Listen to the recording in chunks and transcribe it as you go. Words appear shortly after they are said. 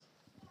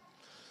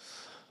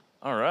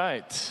All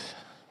right.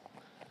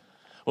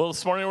 Well,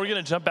 this morning we're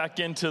going to jump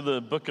back into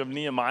the book of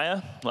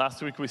Nehemiah.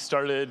 Last week we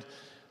started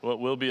what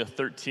will be a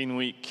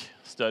 13-week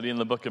study in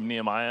the book of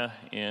Nehemiah,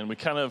 and we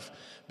kind of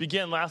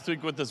began last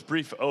week with this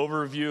brief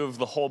overview of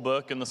the whole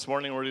book, and this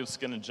morning we're just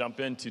going to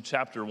jump into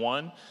chapter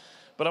 1.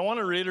 But I want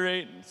to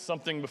reiterate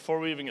something before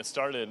we even get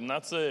started, and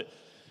that's that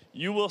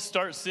you will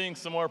start seeing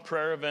some more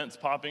prayer events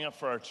popping up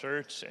for our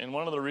church, and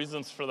one of the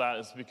reasons for that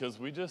is because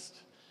we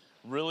just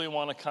really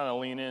want to kind of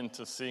lean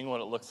into seeing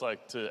what it looks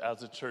like to,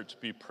 as a church,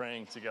 be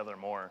praying together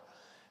more.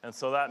 And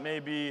so that may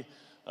be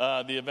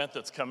the event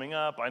that's coming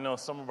up. I know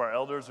some of our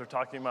elders are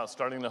talking about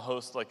starting to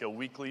host like a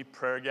weekly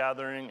prayer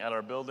gathering at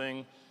our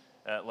building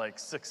at like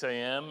 6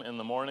 a.m. in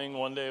the morning,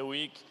 one day a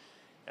week.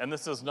 And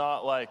this is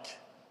not like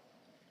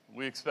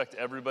we expect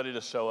everybody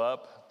to show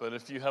up, but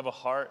if you have a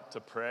heart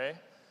to pray,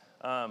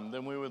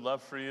 then we would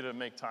love for you to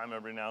make time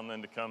every now and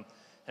then to come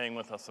hang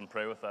with us and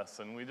pray with us.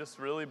 And we just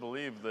really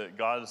believe that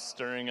God is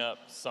stirring up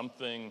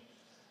something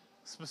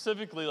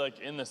specifically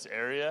like in this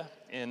area,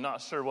 and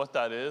not sure what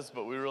that is,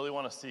 but we really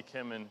want to seek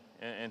him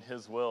and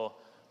his will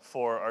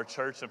for our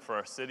church and for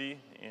our city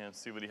and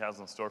see what he has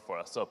in store for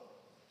us. So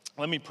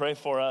let me pray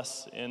for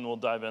us and we'll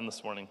dive in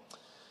this morning.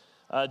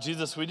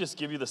 Jesus, we just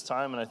give you this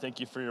time and I thank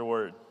you for your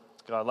word.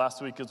 God,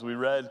 last week as we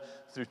read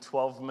through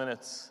 12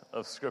 minutes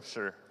of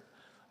scripture,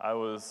 I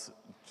was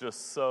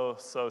just so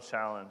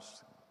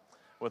challenged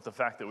with the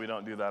fact that we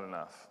don't do that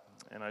enough.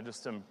 And I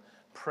just am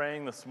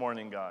praying this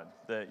morning, God,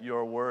 that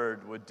your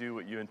word would do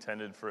what you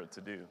intended for it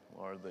to do,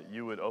 Lord, that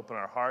you would open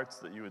our hearts,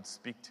 that you would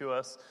speak to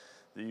us,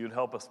 that you would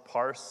help us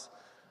parse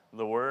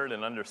the word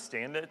and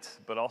understand it,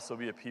 but also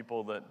be a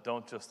people that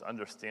don't just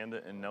understand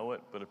it and know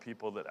it, but a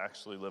people that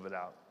actually live it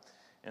out.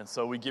 And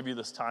so we give you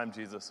this time,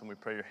 Jesus, and we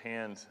pray your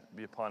hand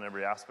be upon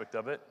every aspect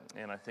of it.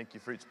 And I thank you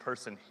for each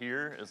person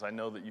here, as I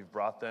know that you've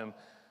brought them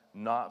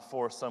not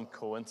for some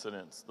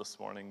coincidence this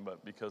morning,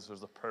 but because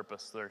there's a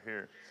purpose they're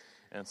here.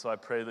 And so I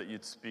pray that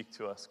you'd speak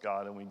to us,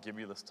 God, and we give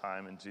you this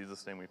time. In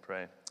Jesus' name we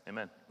pray.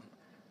 Amen.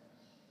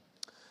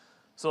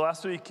 So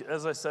last week,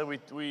 as I said,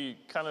 we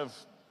kind of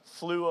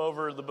flew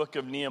over the book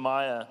of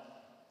Nehemiah,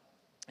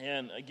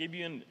 and I gave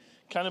you an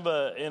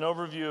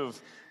overview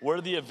of where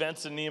the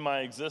events in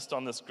Nehemiah exist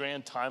on this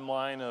grand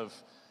timeline of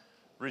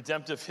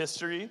redemptive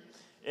history.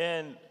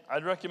 And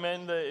I'd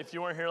recommend that if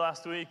you weren't here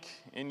last week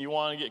and you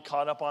want to get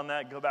caught up on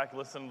that, go back and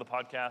listen to the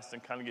podcast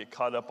and kind of get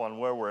caught up on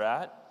where we're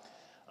at.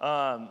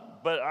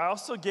 But I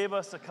also gave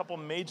us a couple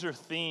major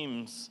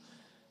themes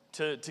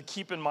to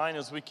keep in mind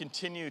as we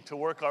continue to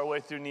work our way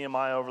through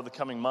Nehemiah over the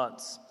coming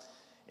months.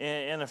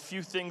 And a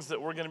few things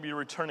that we're going to be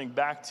returning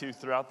back to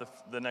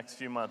throughout the next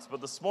few months. But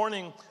this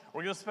morning,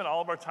 we're going to spend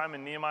all of our time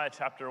in Nehemiah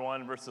chapter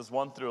 1, verses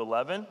 1 through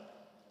 11.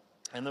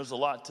 And there's a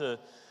lot to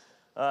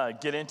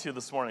get into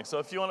this morning. So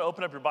if you want to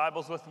open up your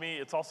Bibles with me,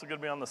 it's also going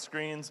to be on the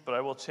screens, but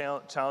I will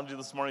challenge you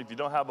this morning. If you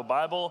don't have a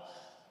Bible,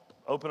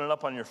 open it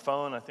up on your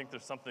phone. I think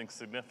there's something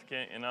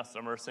significant in us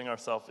immersing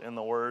ourselves in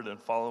the Word and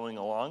following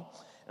along.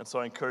 And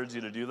so I encourage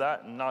you to do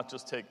that and not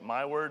just take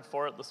my word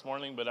for it this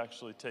morning, but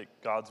actually take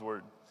God's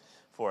word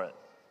for it.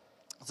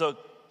 So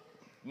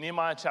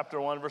Nehemiah chapter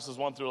 1, verses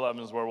 1 through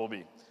 11 is where we'll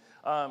be.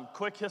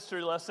 Quick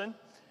history lesson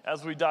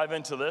as we dive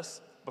into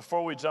this,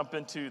 before we jump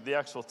into the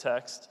actual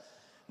text.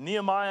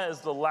 Nehemiah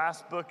is the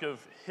last book of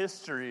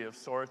history of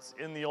sorts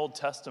in the Old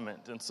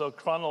Testament. And so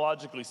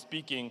chronologically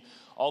speaking,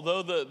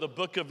 although the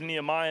book of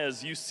Nehemiah,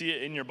 as you see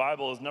it in your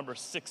Bible, is number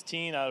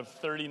 16 out of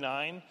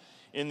 39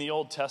 in the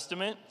Old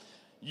Testament,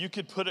 you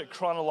could put it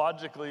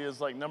chronologically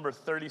as like number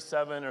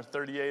 37 or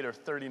 38 or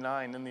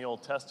 39 in the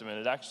Old Testament.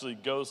 It actually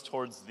goes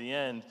towards the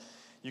end.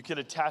 You could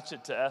attach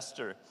it to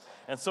Esther.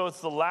 And so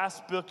it's the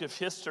last book of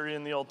history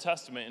in the Old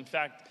Testament. In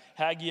fact,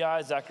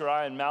 Haggai,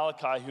 Zechariah, and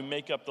Malachi, who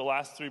make up the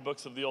last three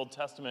books of the Old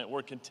Testament,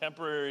 were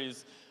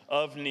contemporaries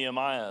of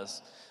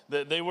Nehemiah's.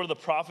 They were the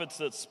prophets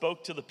that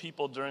spoke to the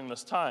people during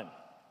this time.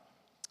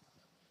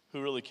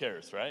 Who really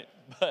cares, right?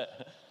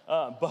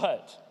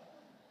 But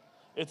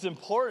it's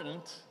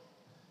important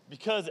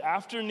because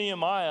after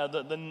Nehemiah,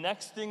 the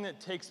next thing that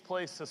takes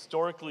place,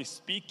 historically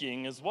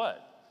speaking, is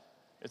what?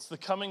 It's the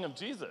coming of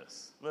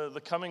Jesus,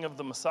 the coming of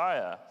the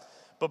Messiah.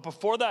 But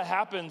before that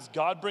happens,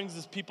 God brings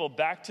his people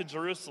back to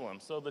Jerusalem.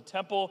 So the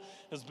temple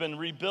has been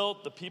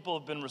rebuilt, the people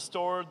have been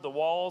restored, the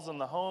walls and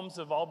the homes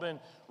have all been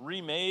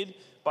remade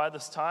by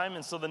this time.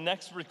 And so the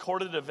next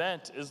recorded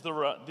event is the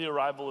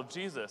arrival of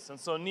Jesus. And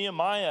so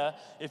Nehemiah,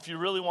 if you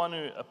really want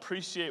to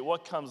appreciate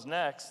what comes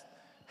next,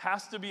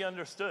 has to be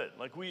understood.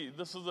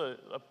 This is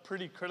a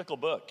pretty critical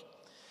book.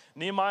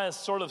 Nehemiah is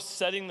sort of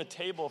setting the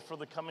table for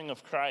the coming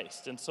of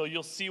Christ. And so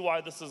you'll see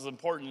why this is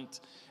important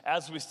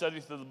as we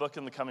study through the book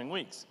in the coming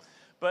weeks.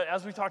 But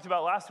as we talked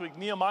about last week,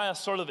 Nehemiah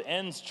sort of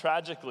ends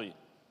tragically.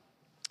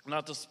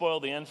 Not to spoil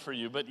the end for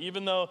you, but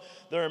even though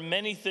there are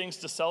many things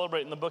to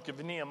celebrate in the book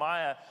of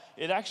Nehemiah,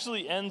 it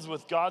actually ends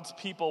with God's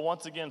people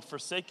once again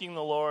forsaking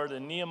the Lord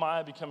and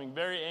Nehemiah becoming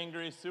very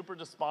angry, super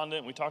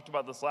despondent. We talked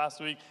about this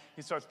last week.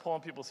 He starts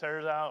pulling people's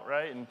hairs out,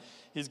 right? And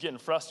he's getting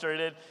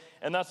frustrated.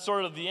 And that's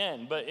sort of the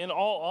end. But in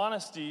all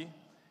honesty,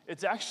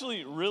 it's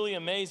actually really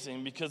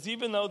amazing because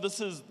even though this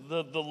is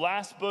the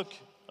last book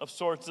of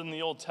sorts in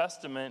the Old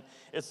Testament,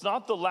 it's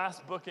not the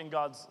last book in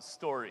God's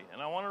story.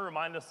 And I want to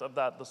remind us of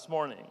that this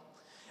morning.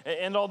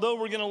 And although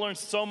we're going to learn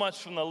so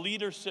much from the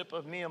leadership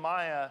of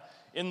Nehemiah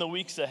in the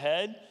weeks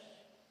ahead,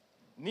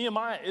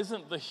 Nehemiah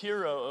isn't the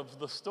hero of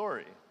the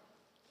story.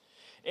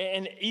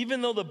 And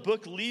even though the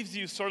book leaves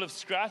you sort of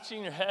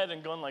scratching your head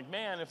and going like,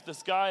 man, if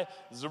this guy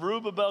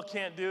Zerubbabel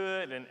can't do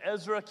it, and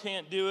Ezra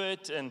can't do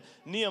it, and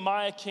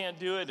Nehemiah can't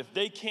do it, if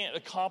they can't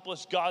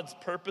accomplish God's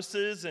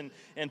purposes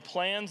and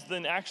plans,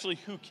 then actually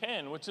who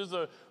can? Which is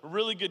a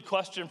really good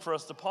question for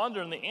us to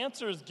ponder. And the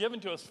answer is given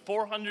to us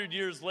 400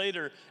 years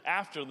later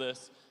after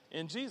this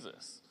in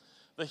Jesus.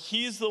 That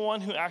he's the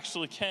one who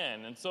actually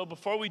can. And so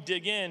before we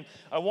dig in,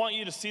 I want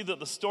you to see that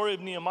the story of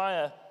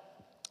Nehemiah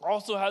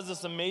also has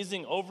this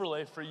amazing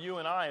overlay for you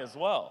and I as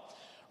well,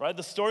 right?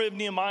 The story of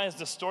Nehemiah is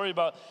the story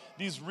about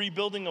these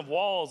rebuilding of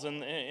walls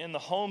and the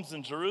homes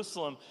in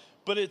Jerusalem,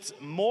 but it's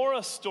more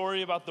a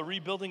story about the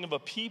rebuilding of a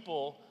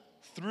people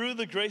through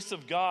the grace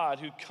of God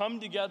who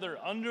come together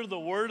under the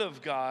word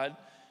of God,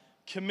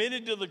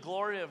 committed to the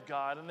glory of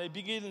God, and they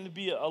begin to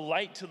be a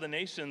light to the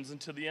nations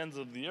and to the ends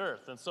of the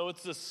earth. And so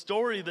it's this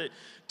story that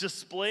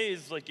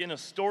displays, like in a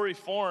story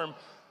form,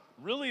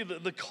 really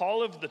the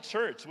call of the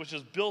church, which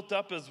is built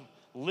up as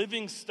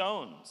living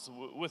stones,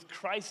 with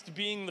Christ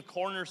being the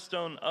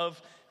cornerstone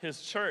of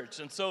his church.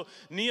 And so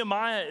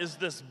Nehemiah is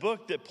this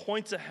book that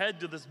points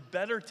ahead to this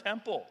better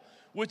temple,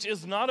 which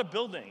is not a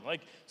building. Like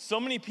so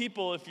many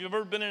people, if you've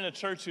ever been in a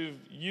church who've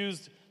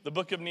used the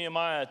book of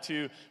Nehemiah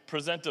to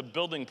present a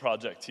building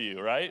project to you,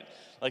 right?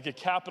 Like a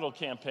capital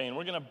campaign.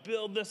 We're going to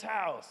build this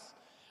house.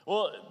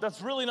 Well,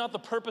 that's really not the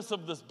purpose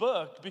of this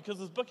book, because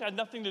this book had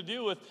nothing to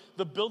do with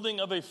the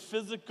building of a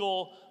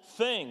physical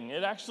thing.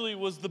 It actually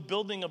was the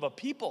building of a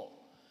people,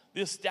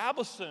 the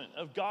establishment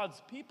of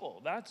God's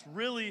people. That's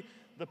really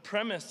the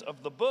premise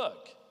of the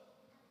book.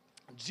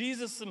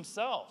 Jesus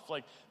himself,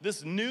 like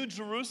this new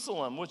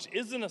Jerusalem, which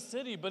isn't a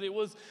city, but it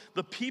was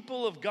the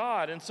people of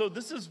God. And so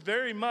this is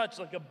very much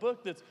like a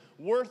book that's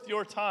worth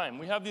your time.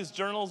 We have these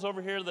journals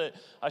over here that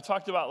I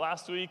talked about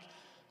last week.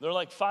 They're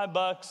like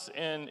 $5,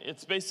 and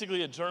it's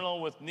basically a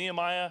journal with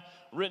Nehemiah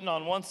written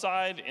on one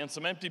side and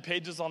some empty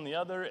pages on the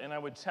other. And I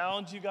would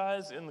challenge you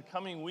guys in the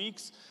coming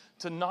weeks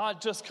to not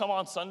just come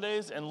on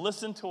Sundays and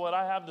listen to what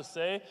I have to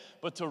say,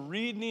 but to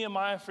read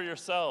Nehemiah for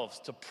yourselves,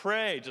 to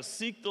pray, to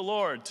seek the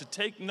Lord, to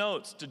take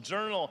notes, to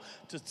journal,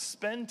 to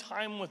spend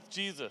time with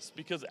Jesus.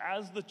 Because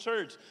as the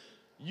church,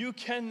 you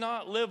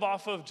cannot live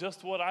off of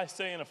just what I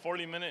say in a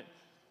 40-minute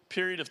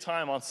period of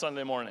time on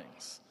Sunday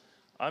mornings.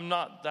 I'm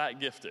not that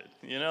gifted,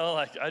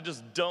 like I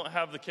just don't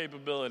have the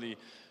capability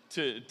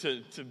to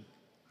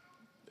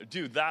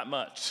do that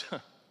much.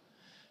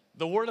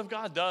 The Word of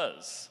God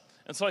does.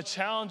 And so I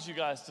challenge you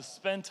guys to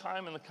spend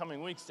time in the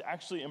coming weeks to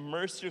actually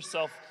immerse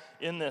yourself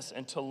in this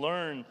and to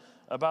learn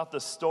about the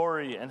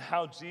story and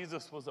how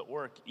Jesus was at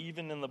work,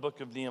 even in the book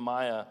of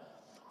Nehemiah,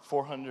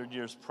 400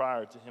 years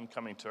prior to him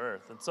coming to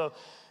earth. And so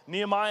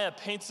Nehemiah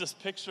paints this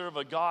picture of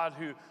a God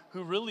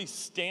who really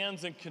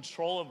stands in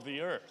control of the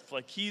earth.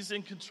 Like he's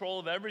in control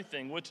of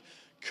everything, which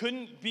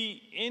couldn't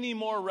be any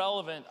more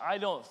relevant, I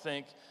don't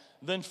think,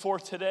 than for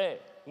today.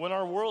 When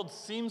our world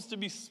seems to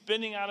be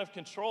spinning out of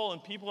control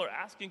and people are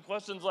asking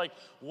questions like,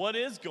 what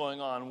is going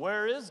on?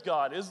 Where is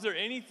God? Is there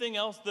anything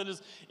else that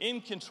is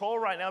in control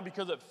right now?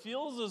 Because it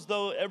feels as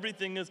though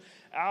everything is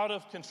out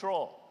of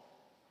control.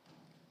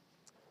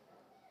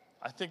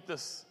 I think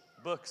this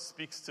book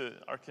speaks to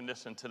our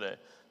condition today.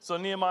 So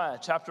Nehemiah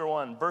chapter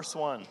 1, verse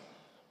 1.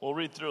 We'll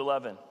read through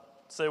 11.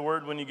 Say a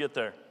word when you get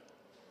there.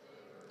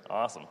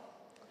 Awesome.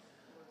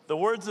 The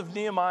words of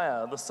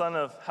Nehemiah, the son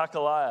of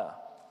Hakaliah.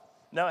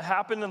 Now it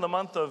happened in the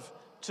month of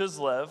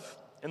Chislev,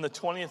 in the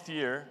 20th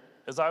year,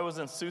 as I was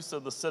in Susa,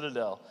 the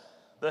citadel,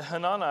 that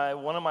Hanani,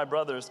 one of my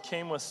brothers,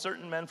 came with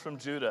certain men from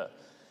Judah.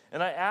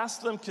 And I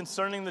asked them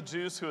concerning the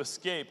Jews who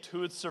escaped,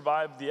 who had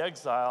survived the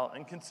exile,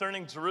 and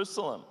concerning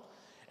Jerusalem.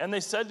 And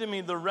they said to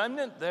me, the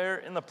remnant there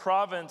in the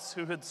province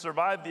who had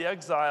survived the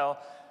exile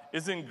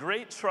is in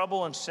great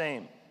trouble and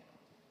shame.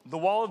 The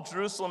wall of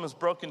Jerusalem is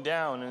broken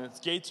down, and its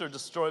gates are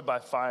destroyed by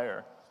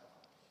fire.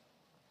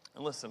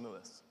 And listen to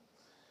this.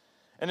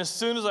 And as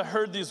soon as I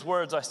heard these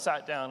words, I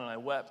sat down and I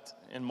wept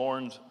and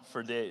mourned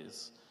for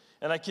days.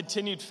 And I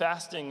continued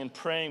fasting and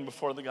praying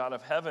before the God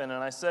of heaven.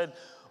 And I said,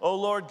 O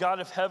Lord God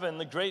of heaven,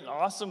 the great and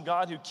awesome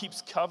God who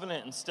keeps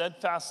covenant and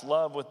steadfast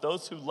love with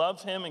those who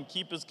love him and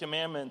keep his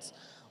commandments,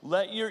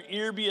 let your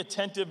ear be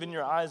attentive and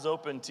your eyes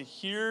open to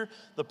hear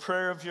the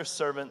prayer of your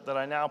servant that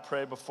I now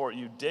pray before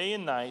you day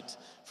and night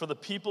for the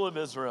people of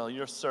Israel,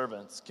 your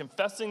servants,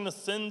 confessing the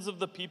sins of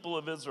the people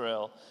of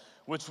Israel,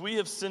 which we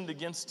have sinned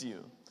against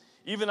you.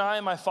 Even I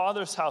and my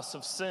father's house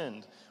have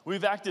sinned.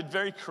 We've acted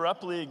very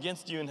corruptly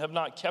against you and have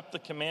not kept the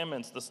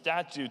commandments, the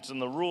statutes,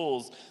 and the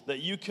rules that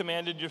you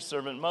commanded your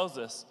servant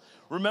Moses.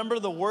 Remember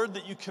the word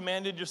that you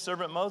commanded your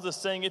servant Moses,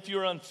 saying, if you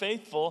are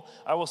unfaithful,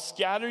 I will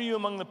scatter you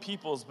among the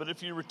peoples, but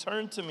if you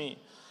return to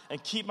me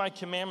and keep my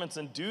commandments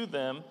and do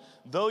them,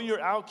 though your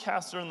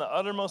outcasts are in the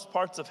uttermost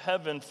parts of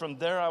heaven, from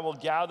there I will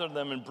gather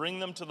them and bring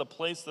them to the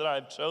place that I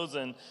have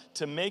chosen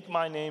to make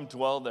my name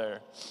dwell there.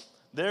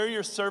 They are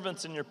your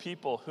servants and your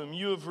people, whom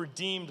you have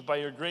redeemed by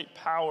your great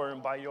power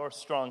and by your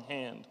strong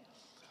hand.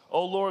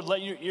 O Lord,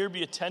 let your ear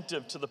be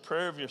attentive to the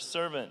prayer of your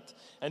servant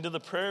and to the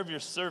prayer of your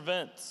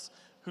servants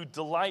who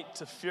delight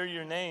to fear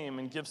your name,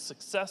 and give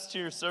success to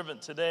your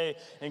servant today,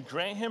 and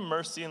grant him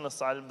mercy in the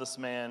sight of this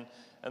man.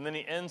 And then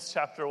he ends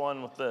chapter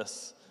 1 with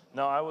this: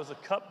 now I was a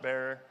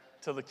cupbearer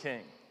to the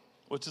king,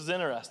 which is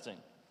interesting.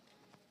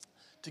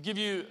 To give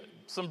you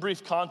some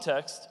brief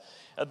context,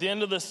 at the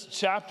end of this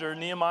chapter,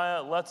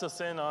 Nehemiah lets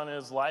us in on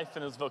his life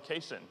and his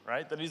vocation,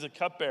 right? That he's a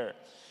cupbearer.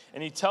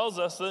 And he tells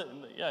us that,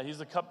 he's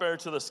a cupbearer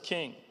to this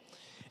king.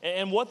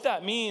 And what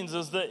that means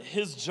is that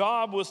his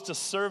job was to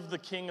serve the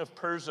king of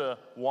Persia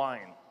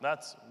wine.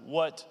 That's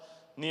what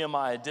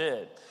Nehemiah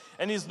did.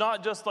 And he's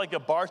not just like a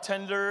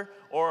bartender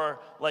or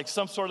like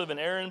some sort of an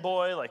errand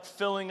boy, like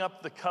filling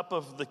up the cup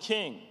of the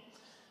king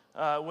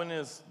when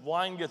his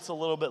wine gets a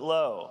little bit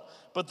low.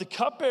 But the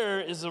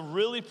cupbearer is a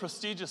really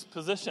prestigious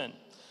position.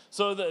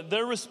 So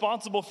they're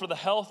responsible for the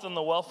health and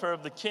the welfare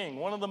of the king.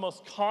 One of the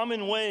most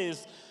common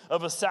ways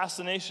of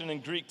assassination in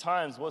Greek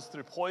times was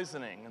through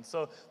poisoning. And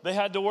so they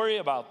had to worry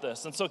about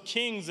this. And so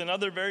kings and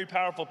other very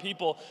powerful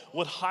people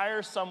would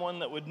hire someone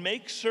that would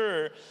make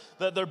sure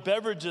that their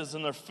beverages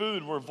and their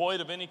food were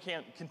void of any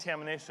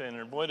contamination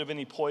or void of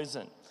any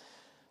poison.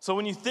 So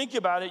when you think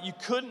about it, you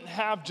couldn't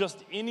have just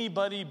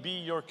anybody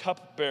be your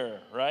cupbearer,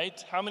 right?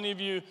 How many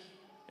of you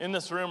in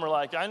this room are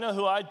like, I know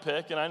who I'd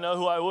pick and I know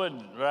who I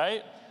wouldn't,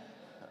 right?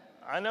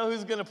 I know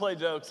who's going to play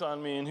jokes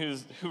on me and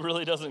who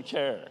really doesn't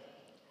care.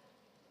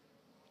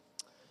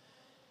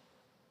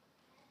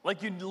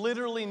 Like, you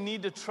literally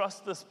need to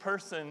trust this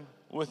person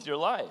with your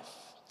life.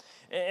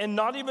 And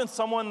not even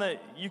someone that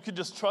you could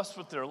just trust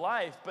with your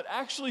life, but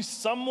actually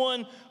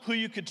someone who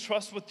you could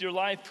trust with your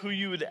life, who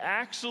you would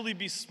actually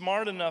be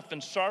smart enough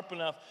and sharp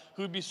enough,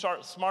 who would be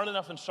smart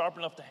enough and sharp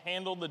enough to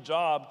handle the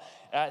job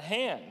at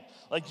hand.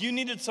 Like, you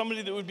needed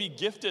somebody that would be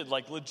gifted,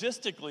 like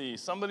logistically,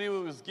 somebody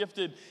who was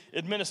gifted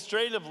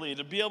administratively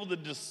to be able to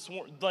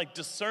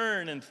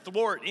discern and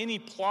thwart any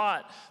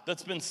plot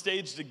that's been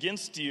staged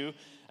against you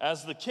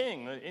as the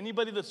king.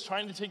 Anybody that's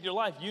trying to take your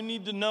life, you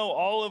need to know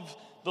all of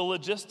the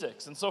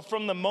logistics. And so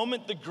from the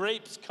moment the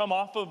grapes come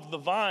off of the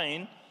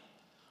vine,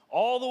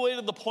 all the way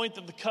to the point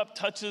that the cup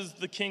touches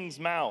the king's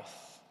mouth,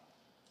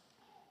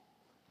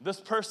 this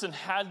person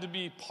had to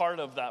be part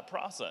of that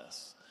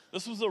process.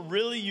 This was a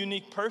really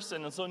unique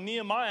person. And so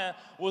Nehemiah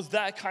was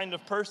that kind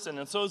of person.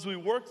 And so as we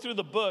work through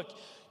the book,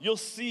 you'll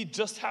see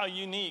just how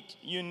unique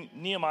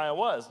Nehemiah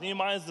was.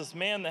 Nehemiah is this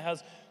man that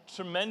has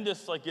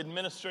tremendous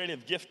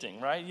administrative gifting,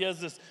 right? He has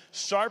this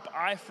sharp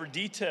eye for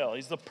detail.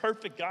 He's the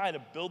perfect guy to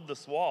build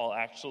this wall,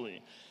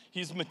 actually.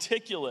 He's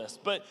meticulous,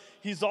 but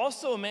he's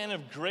also a man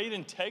of great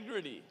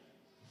integrity.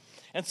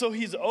 And so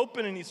he's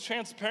open and he's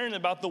transparent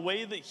about the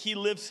way that he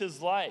lives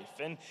his life.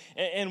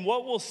 And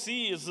what we'll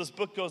see as this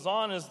book goes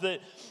on is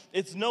that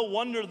it's no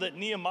wonder that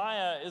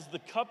Nehemiah is the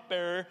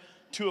cupbearer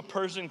to a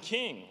Persian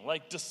king.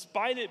 Like,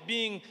 despite it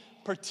being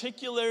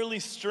particularly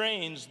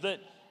strange that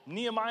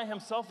Nehemiah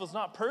himself was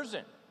not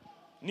Persian.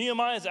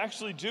 Nehemiah is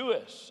actually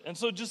Jewish. And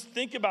so just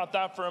think about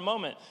that for a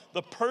moment.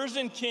 The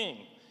Persian king,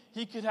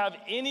 he could have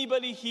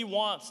anybody he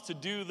wants to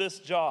do this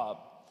job.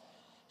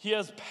 He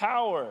has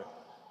power,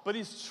 but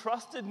he's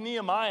trusted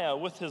Nehemiah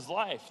with his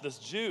life, this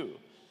Jew.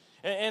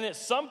 And at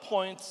some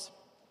points,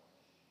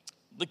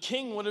 the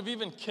king would have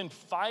even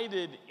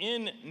confided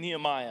in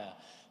Nehemiah,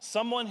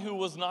 someone who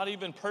was not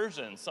even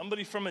Persian,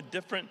 somebody from a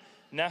different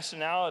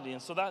nationality.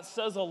 And so that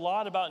says a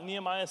lot about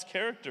Nehemiah's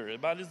character,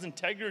 about his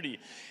integrity.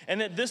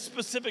 And at this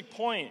specific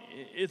point,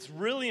 it's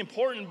really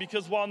important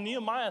because while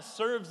Nehemiah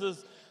serves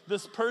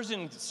this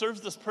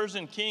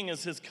Persian king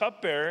as his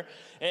cupbearer,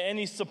 and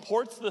he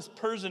supports this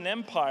Persian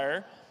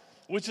empire,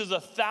 which is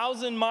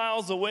 1,000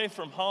 miles away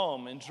from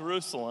home in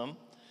Jerusalem,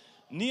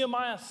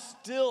 Nehemiah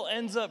still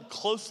ends up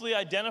closely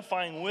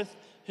identifying with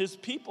his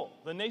people,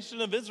 the nation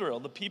of Israel,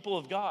 the people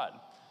of God.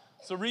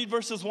 So read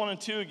verses 1 and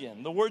 2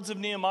 again. The words of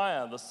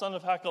Nehemiah, the son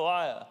of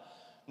Hakaliah.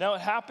 Now it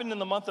happened in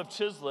the month of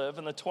Chislev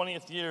in the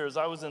 20th year, as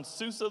I was in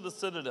Susa the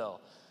citadel,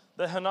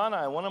 that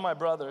Hanani, one of my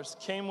brothers,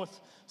 came with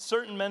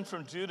certain men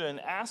from Judah and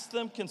asked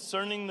them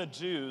concerning the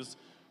Jews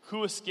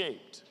who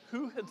escaped,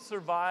 who had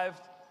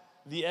survived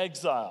the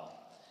exile.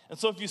 And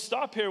so if you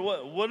stop here,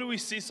 what do we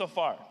see so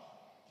far?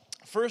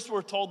 First,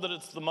 we're told that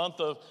it's the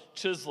month of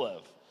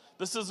Chislev.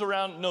 This is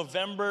around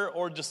November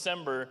or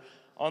December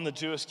on the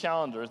Jewish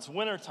calendar. It's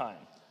wintertime.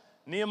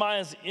 Nehemiah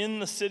is in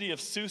the city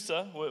of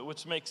Susa,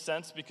 which makes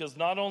sense because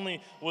not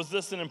only was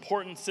this an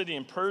important city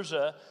in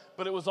Persia,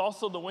 but it was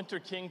also the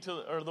winter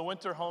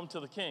home to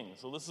the king.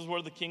 So this is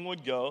where the king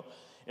would go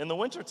in the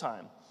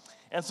wintertime.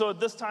 And so at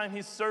this time,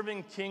 he's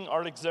serving King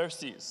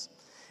Artaxerxes.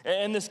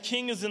 And this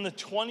king is in the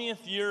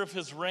 20th year of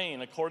his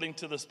reign, according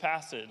to this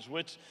passage,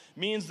 which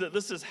means that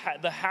this is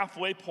the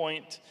halfway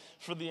point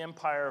for the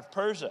empire of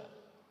Persia.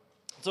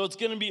 So it's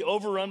going to be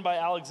overrun by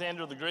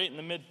Alexander the Great in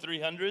the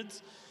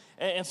mid-300s.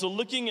 And so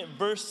looking at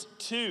verse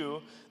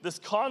 2, this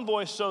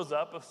convoy shows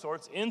up of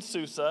sorts in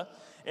Susa,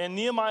 and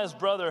Nehemiah's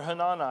brother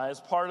Hanani is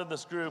part of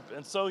this group.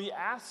 And so he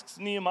asks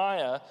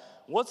Nehemiah,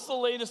 what's the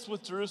latest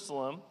with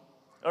Jerusalem?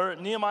 Or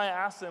Nehemiah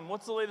asks him,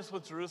 what's the latest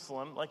with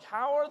Jerusalem? Like,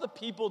 how are the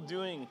people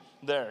doing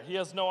there? He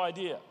has no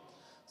idea.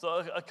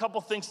 So a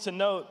couple things to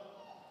note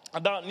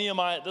about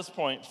Nehemiah at this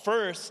point.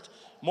 First,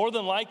 more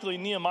than likely,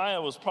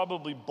 Nehemiah was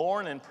probably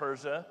born in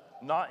Persia,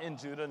 not in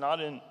Judah, not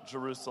in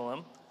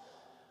Jerusalem.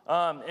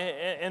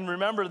 And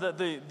remember that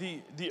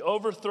the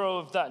overthrow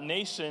of that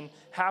nation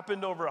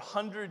happened over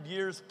 100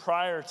 years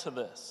prior to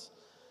this.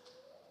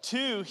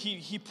 Two,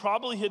 he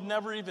probably had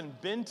never even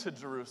been to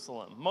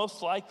Jerusalem,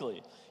 most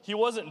likely. He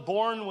wasn't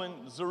born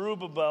when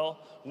Zerubbabel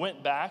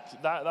went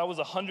back. That was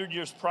 100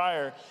 years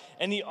prior.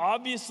 And he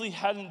obviously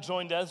hadn't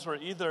joined Ezra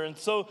either. And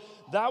so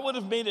that would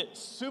have made it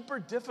super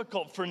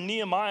difficult for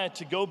Nehemiah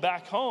to go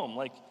back home.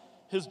 Like,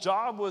 his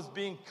job was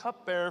being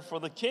cupbearer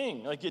for the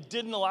king. Like, it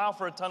didn't allow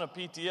for a ton of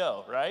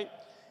PTO, right?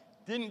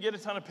 Didn't get a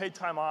ton of paid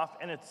time off,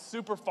 and it's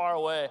super far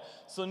away.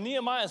 So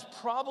Nehemiah's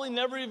probably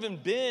never even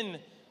been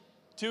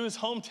to his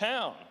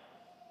hometown.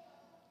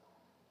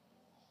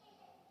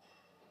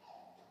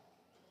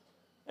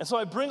 And so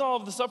I bring all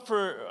of this up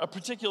for a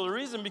particular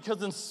reason,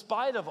 because in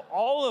spite of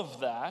all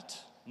of that,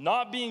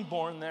 not being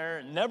born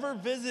there, never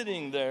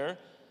visiting there,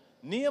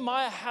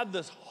 Nehemiah had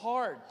this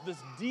heart, this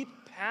deep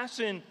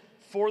passion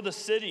for the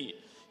city.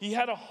 He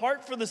had a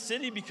heart for the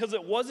city because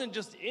it wasn't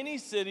just any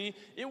city,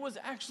 it was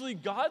actually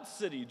God's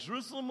city.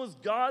 Jerusalem was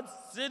God's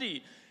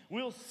city.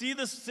 We'll see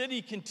this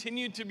city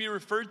continue to be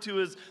referred to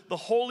as the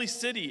holy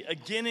city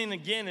again and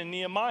again in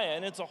Nehemiah.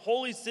 And it's a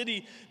holy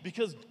city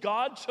because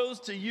God chose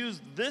to use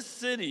this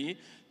city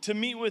to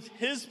meet with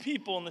his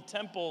people in the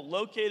temple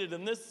located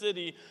in this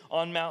city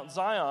on Mount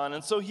Zion.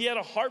 And so he had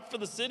a heart for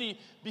the city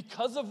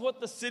because of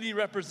what the city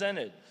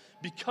represented,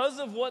 because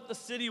of what the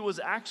city was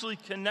actually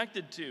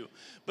connected to.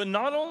 But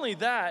not only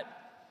that,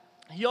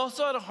 he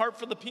also had a heart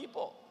for the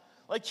people.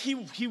 Like,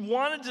 he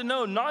wanted to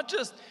know not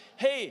just,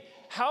 hey,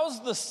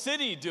 how's the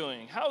city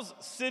doing? How's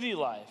city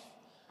life?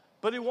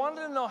 But he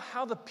wanted to know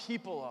how the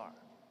people are.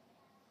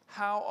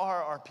 How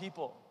are our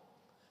people?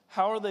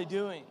 How are they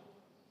doing?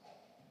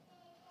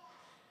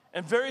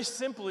 And very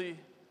simply,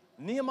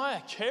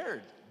 Nehemiah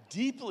cared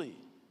deeply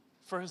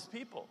for his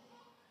people.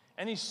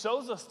 And he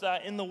shows us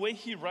that in the way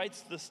he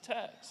writes this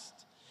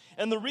text.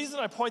 And the reason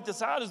I point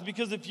this out is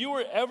because if you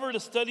were ever to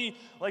study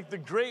like the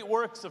great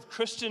works of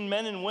Christian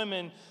men and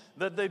women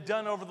that they've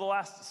done over the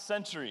last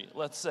century,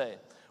 let's say,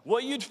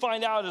 what you'd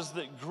find out is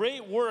that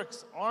great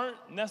works aren't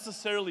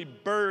necessarily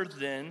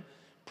birthed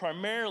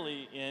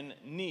primarily in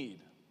need,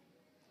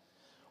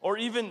 or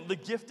even the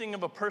gifting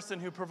of a person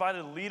who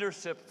provided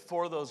leadership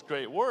for those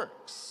great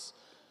works.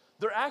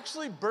 They're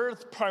actually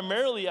birthed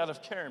primarily out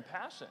of care and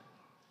passion.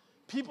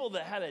 People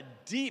that had a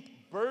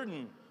deep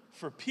burden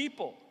for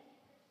people.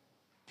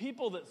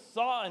 People that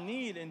saw a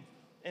need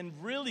and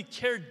really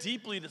cared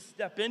deeply to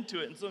step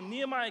into it. And so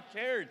Nehemiah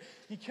cared.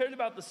 He cared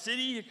about the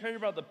city. He cared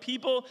about the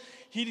people.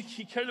 He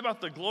cared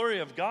about the glory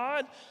of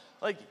God.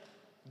 Like,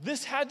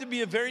 this had to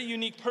be a very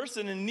unique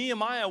person, and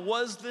Nehemiah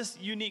was this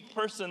unique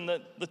person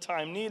that the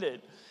time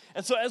needed.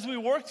 And so as we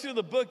work through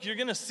the book, you're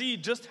going to see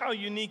just how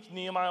unique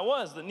Nehemiah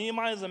was. That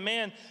Nehemiah is a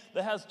man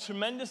that has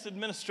tremendous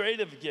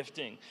administrative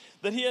gifting.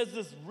 That he has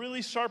this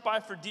really sharp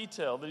eye for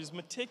detail. That he's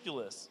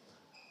meticulous.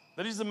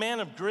 That he's a man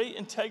of great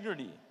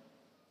integrity.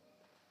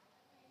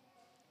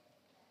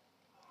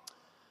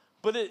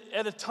 But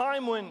at a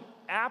time when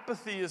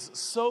apathy is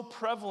so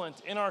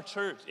prevalent in our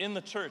church,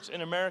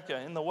 in America,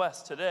 in the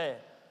West today,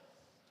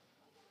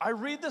 I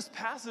read this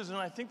passage and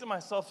I think to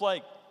myself,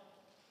 like,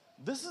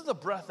 this is a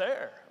breath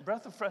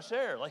of fresh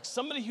air, like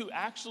somebody who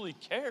actually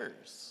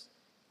cares.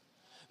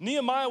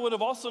 Nehemiah would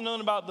have also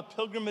known about the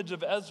pilgrimage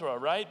of Ezra,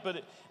 right?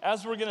 But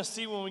as we're going to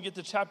see when we get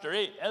to chapter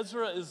 8,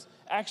 Ezra is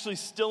actually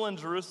still in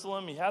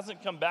Jerusalem. He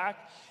hasn't come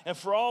back. And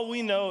for all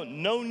we know,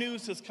 no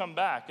news has come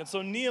back. And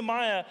so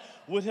Nehemiah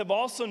would have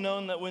also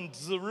known that when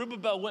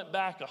Zerubbabel went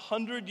back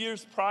 100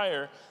 years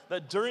prior,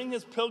 that during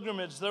his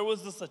pilgrimage, there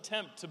was this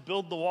attempt to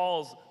build the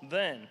walls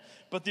then.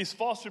 But these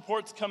false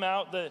reports come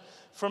out that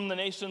from the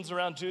nations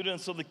around Judah.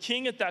 And so the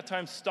king at that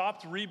time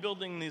stopped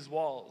rebuilding these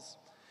walls.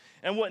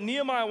 And what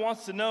Nehemiah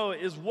wants to know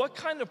is what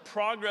kind of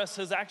progress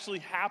has actually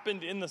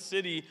happened in the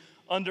city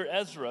under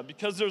Ezra,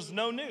 because there's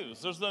no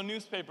news, there's no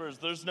newspapers,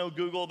 there's no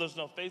Google, there's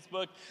no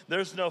Facebook,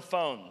 there's no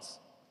phones.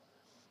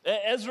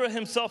 Ezra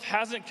himself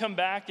hasn't come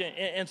back,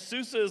 and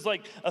Susa is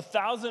like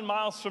 1,000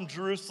 miles from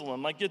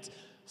Jerusalem. Like, it's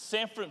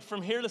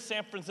from here to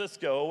San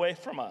Francisco, away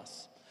from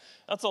us.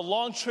 That's a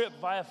long trip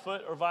via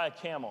foot or via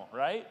camel,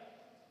 right?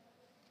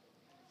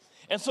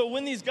 And so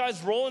when these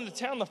guys roll into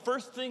town, the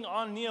first thing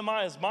on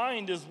Nehemiah's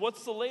mind is,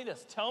 what's the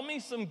latest? Tell me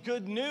some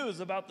good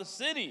news about the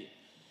city.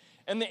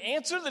 And the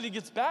answer that he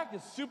gets back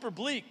is super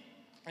bleak.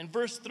 In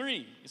verse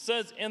 3, it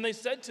says, and they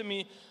said to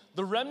me,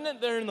 the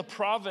remnant there in the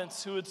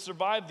province who had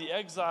survived the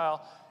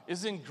exile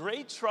is in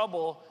great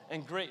trouble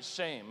and great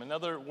shame.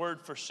 Another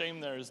word for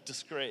shame there is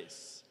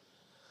disgrace.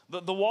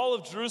 The wall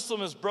of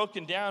Jerusalem is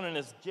broken down and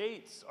its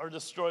gates are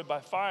destroyed by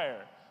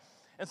fire.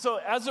 And so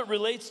as it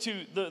relates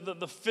to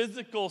the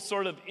physical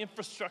sort of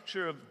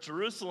infrastructure of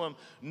Jerusalem,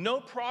 no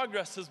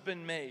progress has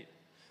been made.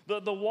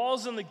 The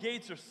walls and the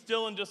gates are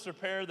still in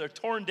disrepair. They're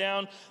torn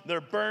down,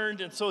 they're burned.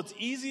 And so it's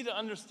easy to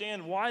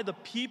understand why the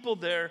people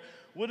there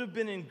would have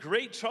been in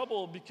great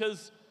trouble,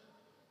 because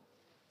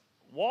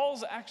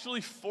walls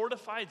actually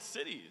fortified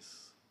cities.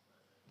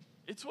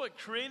 It's what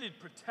created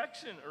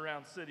protection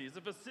around cities.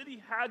 If a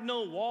city had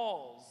no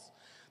walls,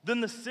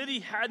 then the city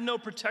had no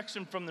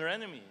protection from their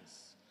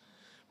enemies.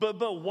 But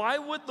why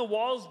would the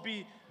walls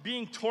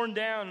being torn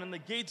down and the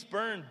gates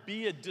burned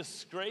be a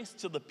disgrace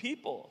to the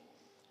people?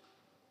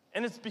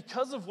 And it's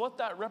because of what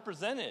that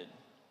represented.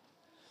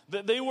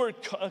 That they were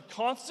a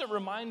constant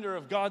reminder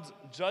of God's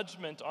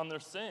judgment on their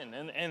sin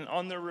and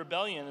on their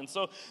rebellion. And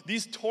so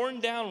these torn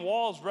down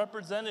walls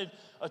represented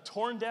a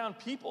torn down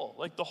people.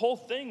 Like the whole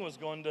thing was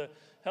going to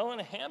hell in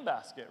a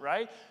handbasket,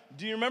 right?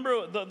 Do you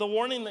remember the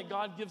warning that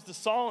God gives to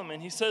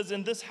Solomon? He says,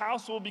 "And this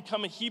house will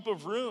become a heap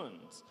of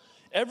ruins.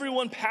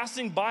 Everyone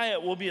passing by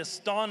it will be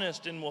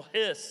astonished and will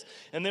hiss,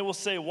 and they will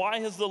say, 'Why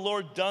has the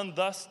Lord done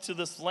thus to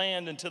this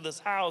land and to this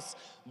house?'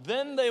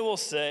 Then they will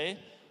say,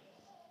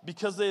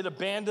 'Because they had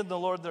abandoned the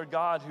Lord their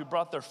God, who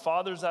brought their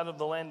fathers out of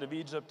the land of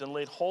Egypt, and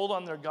laid hold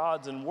on their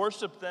gods and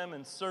worshiped them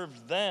and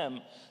served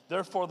them.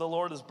 Therefore the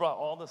Lord has brought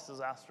all this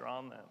disaster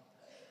on them.'"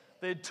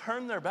 They had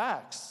turned their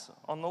backs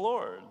on the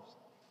Lord.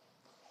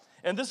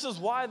 And this is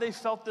why they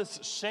felt this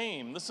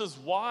shame. This is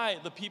why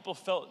the people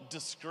felt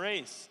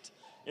disgraced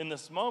in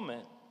this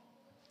moment.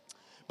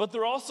 But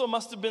there also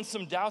must have been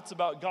some doubts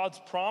about God's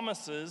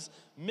promises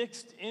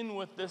mixed in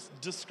with this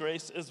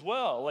disgrace as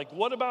well. Like,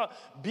 what about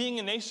being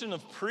a nation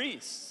of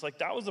priests? Like,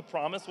 that was a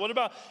promise. What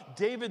about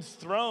David's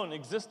throne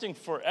existing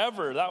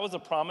forever? That was a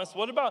promise.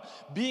 What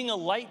about being a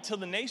light to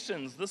the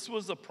nations? This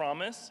was a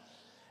promise.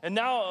 And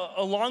now,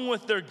 along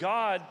with their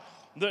God,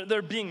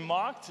 they're being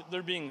mocked,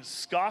 they're being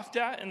scoffed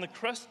at, and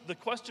the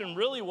question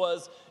really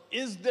was,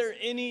 is there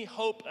any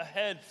hope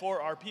ahead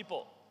for our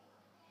people?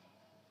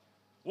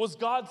 Was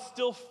God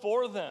still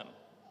for them?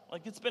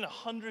 Like, it's been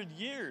 100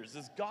 years.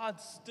 Is God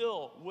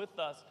still with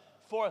us,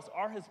 for us?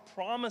 Are his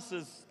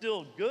promises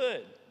still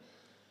good?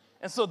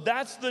 And so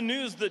that's the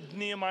news that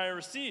Nehemiah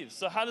receives.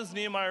 So how does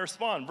Nehemiah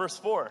respond? Verse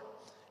 4,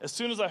 "As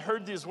soon as I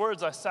heard these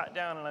words, I sat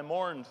down and I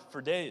mourned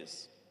for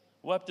days."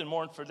 Wept and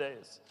mourned for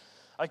days.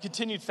 "I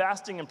continued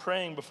fasting and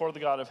praying before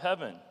the God of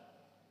heaven."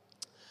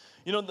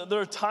 You know,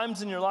 there are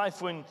times in your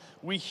life when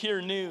we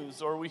hear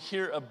news or we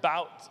hear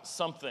about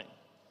something,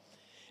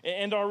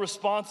 and our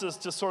response is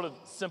to sort of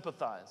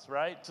sympathize,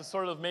 right? To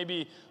sort of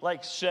maybe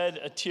like shed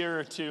a tear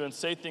or two and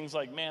say things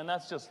like, "Man,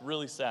 that's just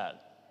really sad.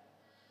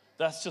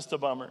 That's just a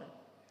bummer."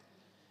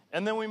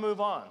 And then we move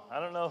on. I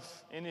don't know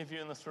if any of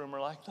you in this room are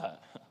like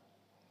that.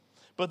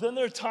 But then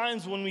there are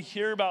times when we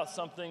hear about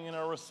something and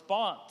our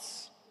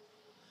response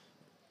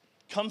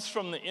comes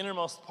from the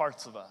innermost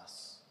parts of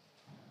us.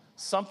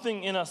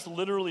 Something in us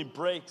literally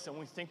breaks and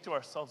we think to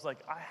ourselves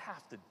like, "I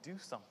have to do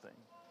something."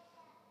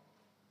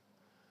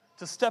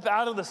 To step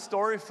out of the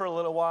story for a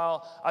little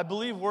while, I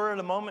believe we're at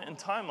a moment in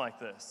time like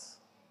this,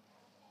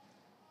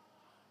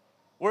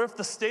 where if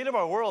the state of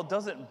our world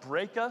doesn't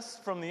break us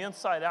from the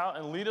inside out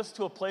and lead us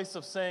to a place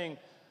of saying,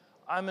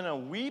 "I'm going to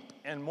weep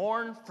and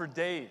mourn for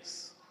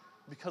days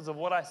because of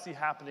what I see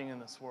happening in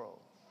this world."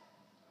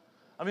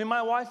 I mean,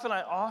 my wife and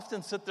I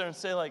often sit there and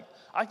say, like,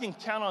 I can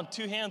count on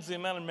two hands the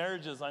amount of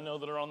marriages I know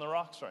that are on the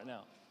rocks right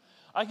now.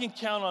 I can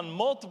count on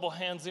multiple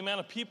hands the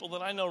amount of people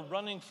that I know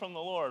running from the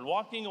Lord,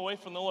 walking away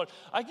from the Lord.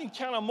 I can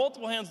count on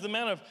multiple hands the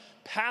amount of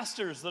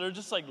pastors that are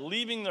just like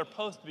leaving their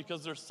post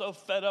because they're so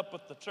fed up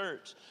with the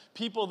church.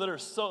 People that are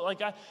so,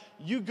 like,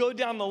 you go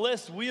down the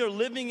list. We are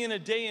living in a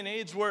day and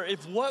age where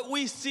if what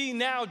we see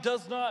now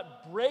does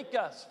not break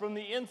us from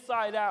the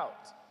inside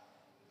out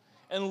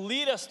and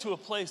lead us to a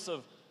place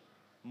of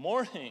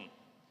mourning,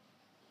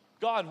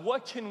 God,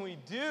 what can we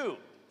do?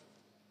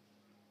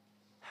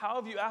 How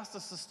have you asked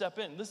us to step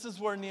in? This is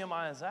where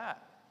Nehemiah is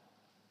at.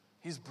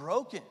 He's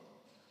broken.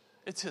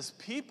 It's his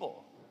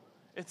people.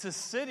 It's his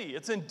city.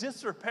 It's in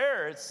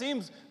disrepair. It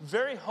seems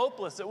very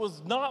hopeless. It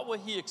was not what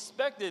he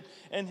expected,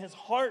 and his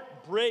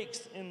heart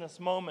breaks in this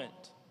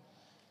moment.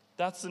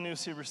 That's the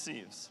news he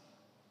receives.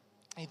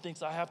 He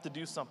thinks, I have to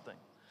do something.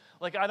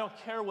 Like, I don't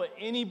care what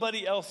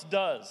anybody else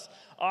does.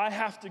 I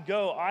have to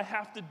go. I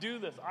have to do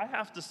this. I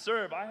have to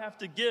serve. I have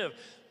to give.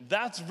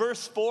 That's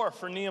verse 4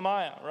 for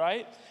Nehemiah,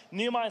 right?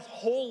 Nehemiah's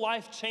whole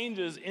life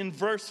changes in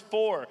verse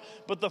 4.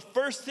 But the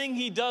first thing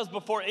he does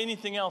before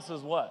anything else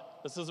is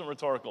what? This isn't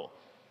rhetorical.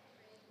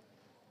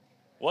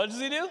 What does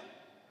he do?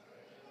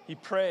 He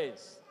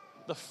prays.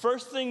 The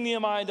first thing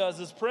Nehemiah does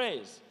is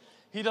praise.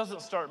 He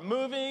doesn't start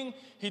moving.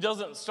 He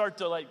doesn't start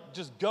to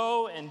just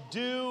go and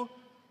do.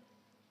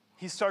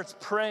 He starts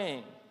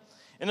praying.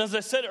 And as I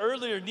said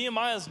earlier,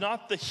 Nehemiah is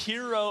not the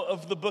hero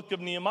of the book of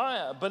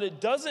Nehemiah, but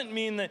it doesn't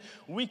mean that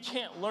we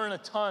can't learn a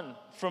ton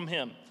from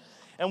him.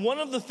 And one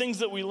of the things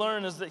that we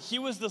learn is that he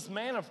was this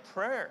man of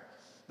prayer.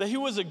 that he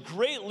was a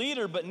great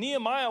leader, but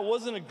Nehemiah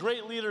wasn't a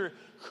great leader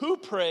who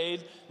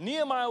prayed.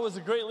 Nehemiah was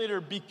a great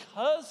leader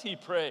because he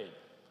prayed.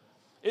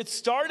 It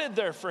started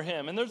there for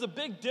him, and there's a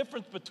big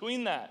difference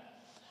between that.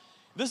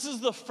 This is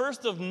the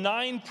first of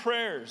 9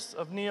 prayers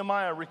of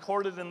Nehemiah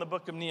recorded in the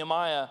book of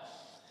Nehemiah.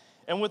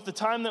 And with the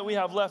time that we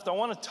have left, I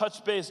want to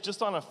touch base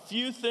just on a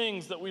few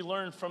things that we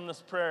learned from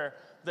this prayer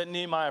that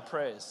Nehemiah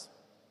prays.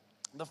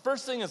 The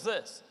first thing is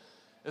this,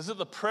 is that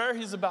the prayer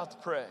he's about to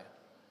pray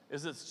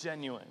is it's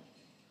genuine.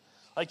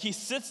 Like he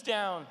sits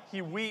down,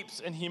 he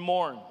weeps, and he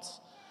mourns.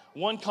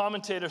 One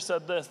commentator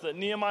said this, that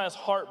Nehemiah's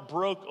heart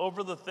broke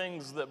over the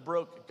things that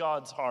broke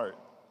God's heart.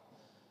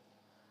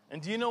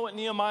 And do you know what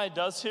Nehemiah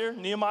does here?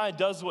 Nehemiah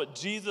does what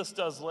Jesus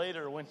does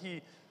later when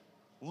he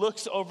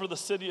looks over the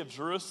city of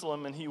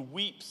Jerusalem and he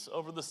weeps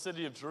over the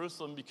city of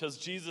Jerusalem because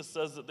Jesus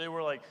says that they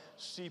were like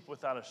sheep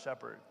without a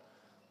shepherd,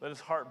 that his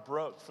heart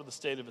broke for the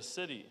state of his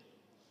city.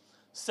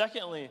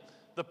 Secondly,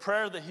 the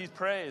prayer that he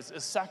prays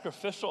is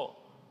sacrificial.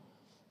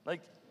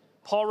 Like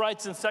Paul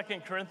writes in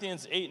 2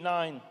 Corinthians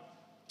 8:9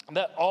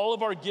 that all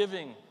of our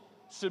giving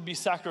should be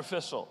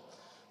sacrificial.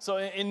 So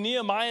in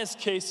Nehemiah's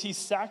case, he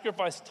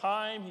sacrificed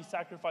time, he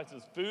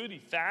sacrifices food, he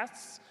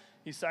fasts,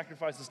 he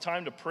sacrifices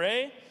time to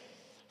pray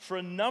for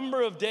a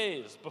number of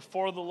days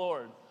before the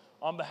Lord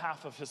on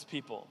behalf of his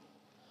people.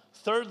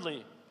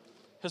 Thirdly,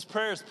 his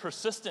prayer is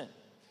persistent.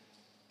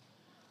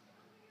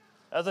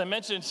 As I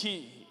mentioned,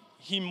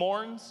 he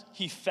mourns,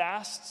 he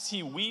fasts,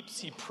 he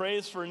weeps, he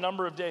prays for a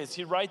number of days.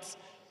 He writes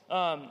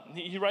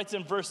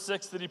in verse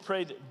 6 that he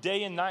prayed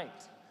day and night.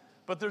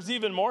 But there's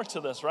even more to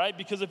this, right?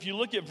 Because if you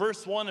look at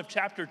verse 1 of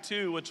chapter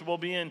 2, which we'll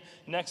be in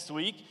next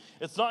week,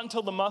 it's not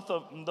until the month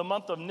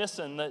of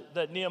Nisan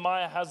that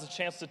Nehemiah has a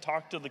chance to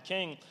talk to the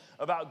king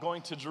about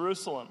going to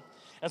Jerusalem.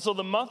 And so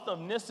the month of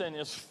Nisan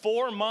is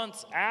 4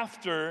 months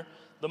after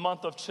the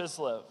month of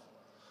Chislev.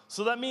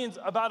 So that means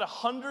about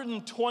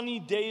 120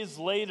 days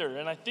later,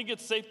 and I think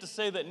it's safe to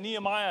say that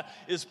Nehemiah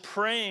is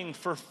praying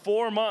for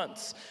 4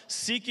 months,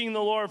 seeking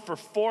the Lord for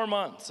 4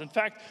 months. In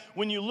fact,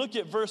 when you look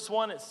at verse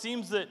 1, it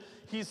seems that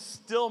he's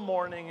still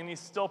mourning and he's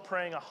still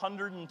praying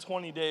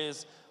 120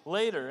 days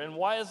later. And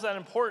why is that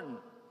important?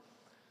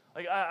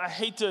 Like I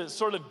hate to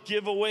sort of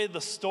give away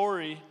the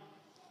story,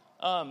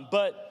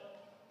 but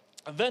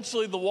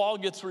eventually the wall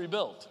gets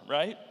rebuilt,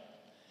 right?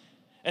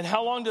 And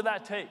how long did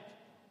that take?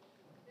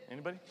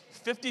 Anybody?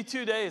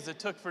 52 days it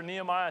took for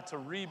Nehemiah to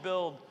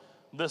rebuild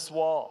this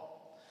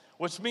wall.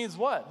 Which means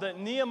what? That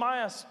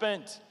Nehemiah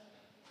spent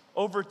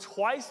over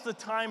twice the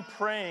time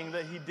praying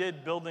that he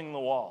did building the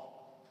wall.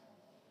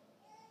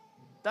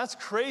 That's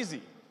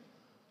crazy.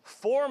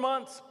 4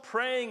 months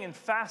praying and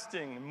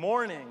fasting and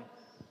mourning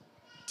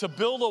to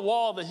build a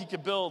wall that he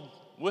could build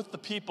with the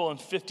people in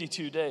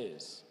 52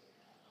 days.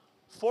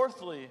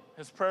 Fourthly,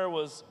 his prayer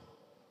was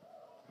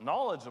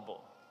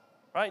knowledgeable.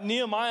 Right?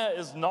 Nehemiah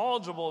is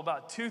knowledgeable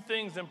about 2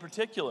 things in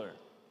particular.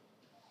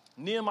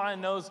 Nehemiah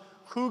knows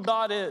who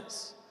God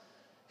is.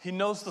 He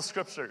knows the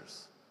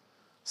scriptures.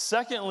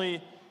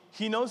 Secondly,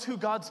 he knows who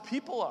God's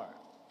people are.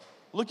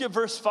 Look at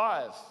verse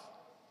 5.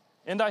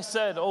 And I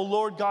said, O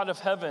Lord God of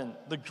heaven,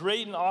 the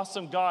great and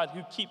awesome God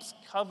who keeps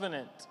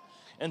covenant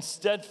and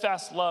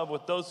steadfast love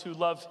with those who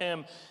love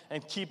him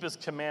and keep his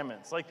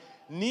commandments. Like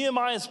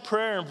Nehemiah's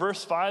prayer in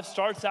verse 5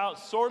 starts out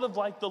sort of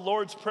like the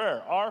Lord's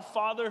Prayer. Our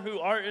Father who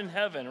art in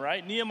heaven,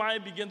 right? Nehemiah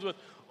begins with,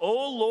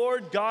 O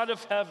Lord God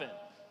of heaven.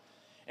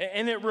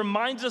 And it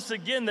reminds us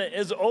again that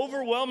as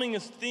overwhelming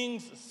as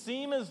things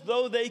seem as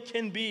though they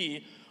can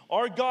be,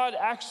 our God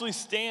actually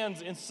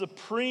stands in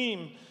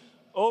supreme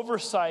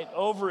oversight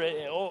over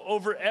it,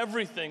 over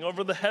everything,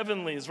 over the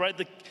heavenlies, right?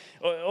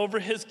 Over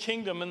his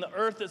kingdom, and the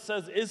earth, it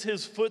says, is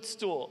his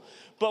footstool.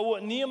 But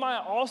what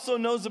Nehemiah also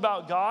knows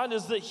about God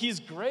is that he's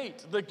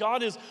great, that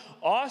God is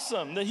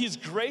awesome, that he's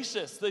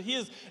gracious, that he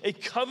is a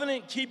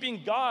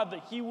covenant-keeping God,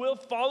 that he will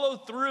follow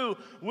through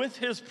with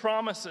his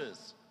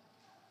promises.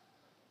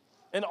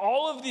 And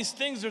all of these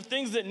things are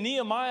things that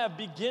Nehemiah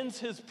begins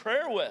his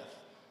prayer with.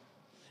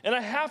 And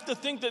I have to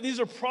think that these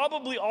are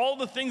probably all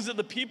the things that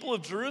the people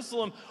of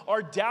Jerusalem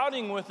are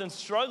doubting with and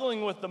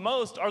struggling with the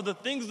most, are the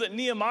things that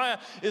Nehemiah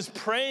is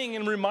praying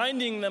and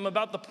reminding them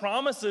about the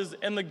promises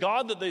and the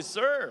God that they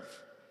serve.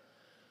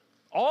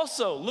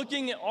 Also,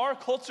 looking at our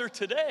culture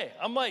today,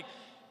 I'm like,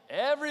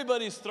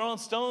 everybody's throwing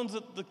stones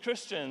at the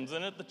Christians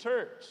and at the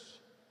church.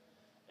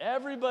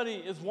 Everybody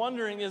is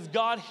wondering, is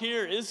God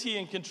here? Is he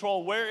in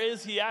control? Where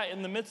is he at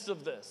in the midst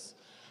of this?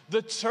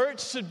 The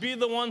church should be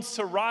the ones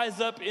to rise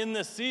up in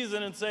this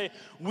season and say,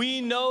 we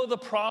know the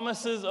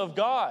promises of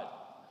God.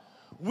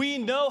 We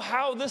know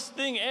how this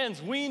thing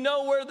ends. We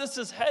know where this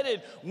is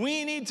headed.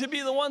 We need to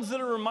be the ones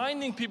that are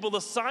reminding people,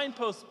 the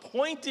signposts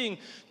pointing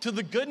to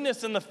the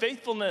goodness and the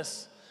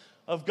faithfulness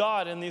of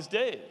God in these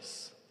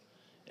days.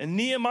 And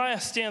Nehemiah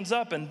stands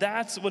up, and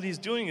that's what he's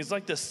doing. He's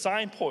like the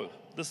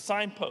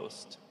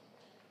signpost.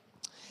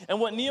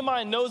 And what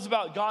Nehemiah knows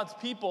about God's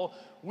people,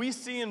 we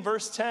see in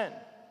verse 10.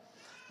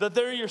 That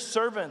they're your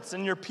servants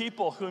and your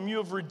people whom you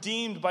have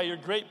redeemed by your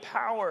great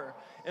power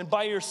and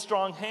by your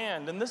strong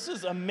hand. And this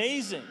is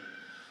amazing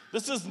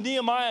This is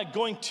Nehemiah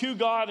going to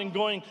God and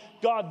going,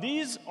 God,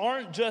 these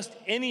aren't just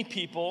any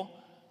people.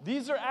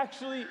 These are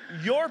actually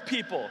your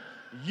people.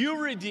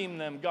 You redeem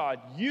them, God.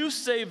 You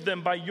save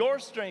them by your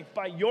strength,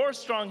 by your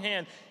strong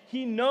hand.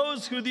 He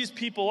knows who these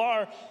people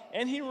are,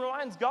 and he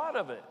reminds God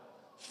of it.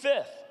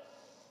 Fifth,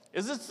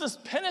 is it's this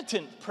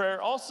penitent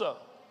prayer also,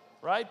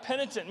 right?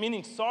 Penitent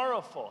meaning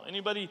sorrowful.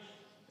 Anybody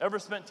ever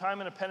spent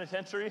time in a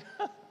penitentiary?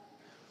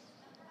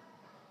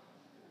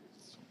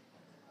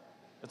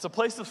 It's a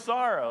place of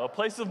sorrow, a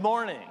place of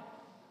mourning.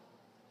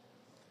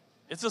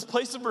 It's this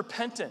place of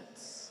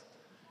repentance.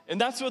 And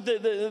that's what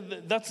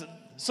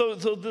so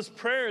this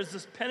prayer is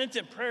this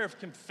penitent prayer of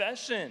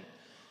confession.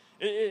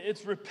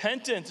 It's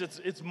repentance.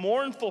 It's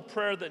mournful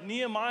prayer that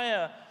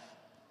Nehemiah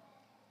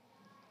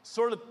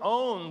sort of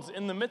owns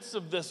in the midst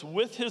of this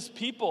with his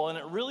people. And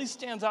it really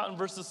stands out in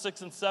verses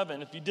 6 and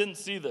 7, if you didn't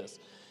see this.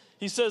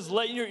 He says,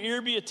 let your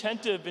ear be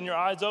attentive and your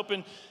eyes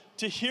open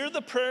to hear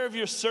the prayer of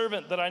your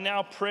servant that I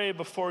now pray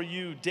before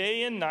you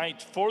day and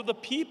night for the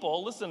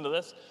people, listen to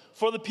this,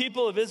 for the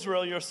people of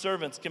Israel, your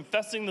servants,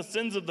 confessing the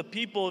sins of the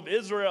people of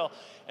Israel.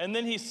 And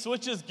then he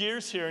switches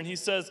gears here and he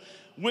says,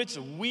 which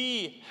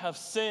we have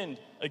sinned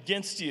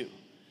against you.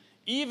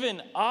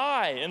 Even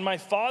I and my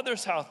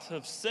father's house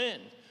have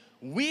sinned.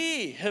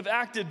 We have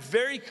acted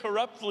very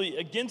corruptly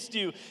against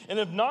you and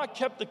have not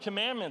kept the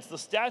commandments, the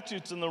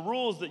statutes, and the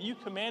rules that you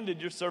commanded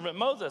your servant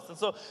Moses. And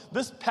so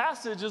this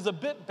passage is a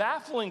bit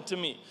baffling to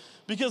me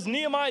because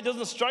Nehemiah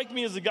doesn't strike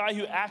me as a guy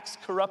who acts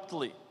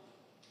corruptly.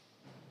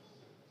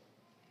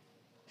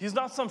 He's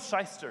not some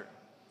shyster.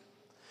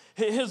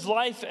 His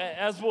life,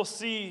 as we'll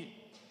see,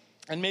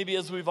 and maybe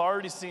as we've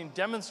already seen,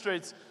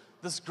 demonstrates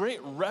this great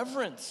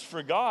reverence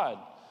for God,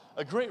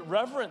 a great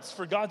reverence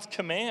for God's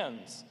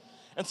commands.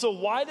 And so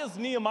why does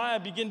Nehemiah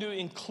begin to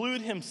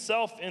include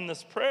himself in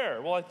this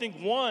prayer? Well, I think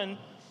one,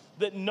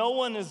 that no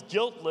one is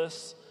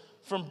guiltless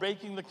from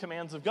breaking the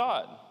commands of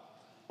God.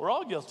 We're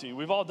all guilty.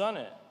 We've all done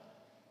it.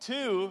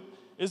 Two,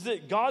 is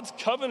that God's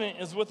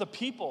covenant is with a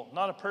people,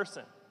 not a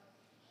person.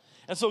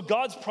 And so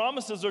God's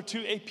promises are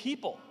to a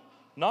people,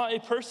 not a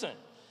person.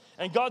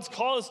 And God's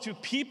call is to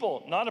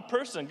people, not a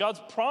person. God's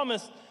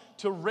promise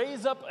to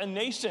raise up a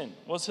nation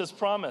was his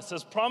promise.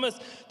 His promise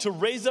to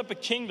raise up a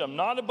kingdom,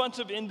 not a bunch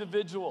of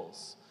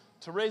individuals,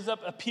 to raise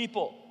up a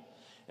people.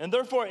 And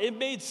therefore, it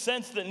made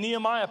sense that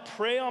Nehemiah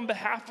pray on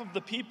behalf of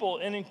the people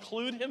and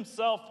include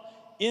himself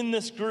in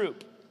this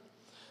group.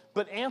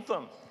 But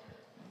Anthem,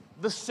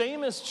 the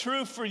same is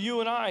true for you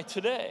and I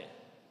today.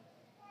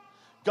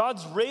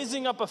 God's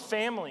raising up a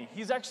family.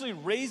 He's actually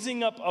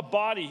raising up a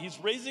body. He's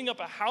raising up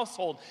a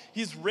household.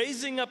 He's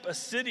raising up a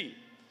city.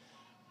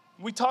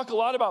 We talk a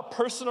lot about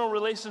personal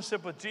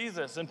relationship with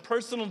Jesus and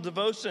personal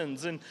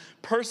devotions and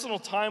personal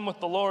time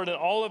with the Lord, and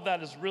all of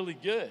that is really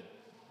good.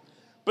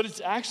 But it's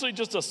actually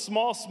just a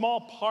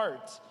small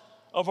part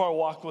of our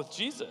walk with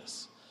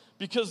Jesus,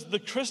 because the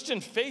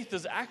Christian faith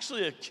is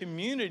actually a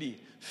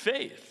community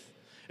faith.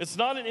 It's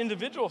not an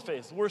individual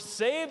faith. We're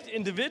saved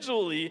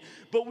individually,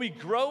 but we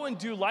grow and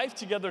do life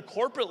together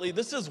corporately.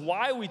 This is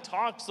why we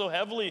talk so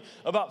heavily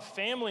about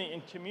family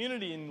and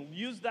community and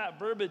use that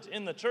verbiage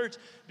in the church,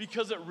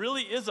 because it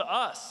really is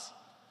us.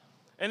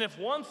 And if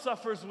one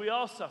suffers, we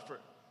all suffer.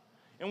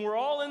 And we're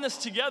all in this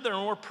together,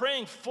 and we're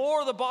praying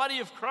for the body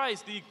of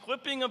Christ, the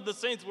equipping of the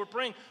saints. We're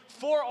praying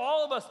for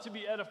all of us to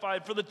be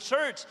edified, for the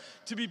church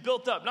to be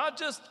built up. Not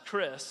just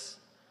Chris,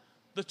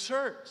 the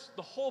church,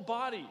 the whole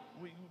body.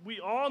 We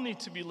all need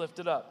to be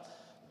lifted up.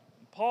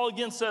 Paul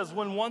again says,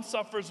 when one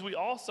suffers, we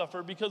all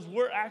suffer, because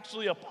we're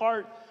actually a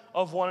part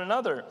of one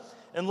another.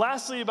 And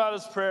lastly about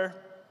his prayer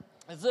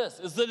is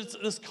that it's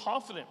this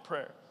confident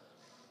prayer.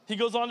 He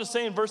goes on to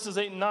say in verses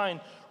 8 and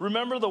 9,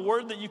 remember the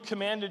word that you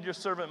commanded your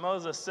servant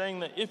Moses,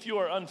 saying that if you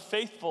are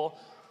unfaithful,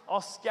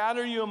 I'll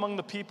scatter you among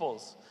the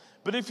peoples.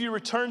 But if you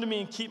return to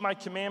me and keep my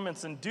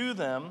commandments and do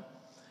them,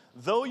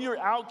 though your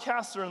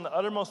outcasts are in the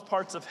uttermost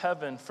parts of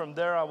heaven, from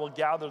there I will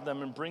gather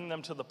them and bring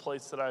them to the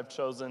place that I have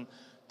chosen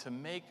to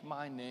make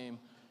my name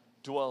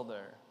dwell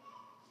there.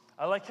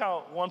 I like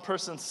how one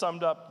person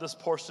summed up this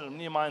portion of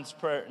Nehemiah's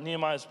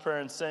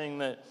prayer in saying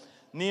that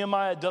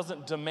Nehemiah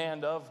doesn't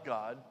demand of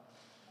God,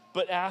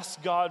 but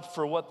asks God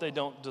for what they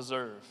don't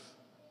deserve: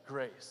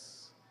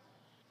 grace.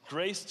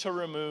 Grace to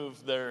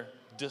remove their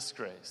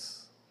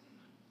disgrace.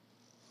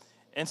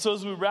 And so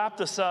as we wrap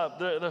this up,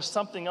 there's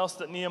something else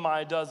that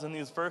Nehemiah does in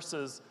these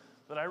verses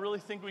that I really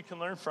think we can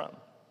learn from.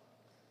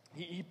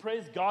 He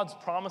prays God's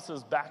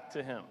promises back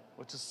to him,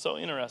 which is so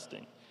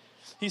interesting.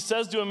 He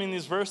says to him in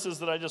these verses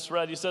that I just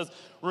read, he says,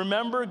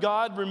 remember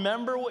God,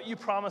 remember what you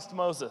promised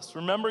Moses.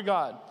 Remember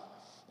God.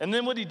 And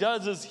then what he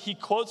does is he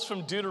quotes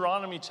from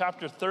Deuteronomy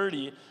chapter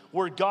 30,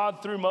 where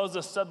God through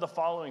Moses said the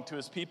following to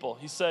his people.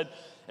 He said,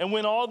 and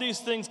when all these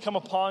things come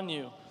upon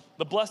you,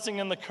 the blessing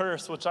and the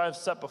curse which I have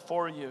set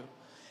before you,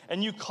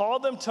 and you call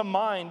them to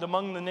mind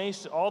among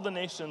all the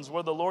nations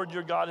where the Lord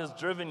your God has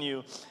driven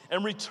you,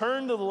 and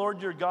return to the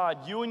Lord your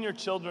God, you and your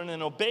children,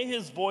 and obey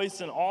his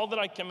voice in all that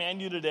I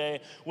command you today,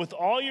 with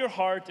all your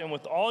heart and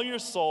with all your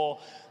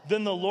soul,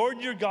 then the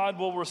Lord your God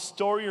will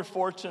restore your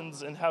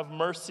fortunes and have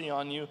mercy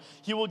on you.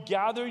 He will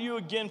gather you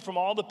again from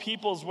all the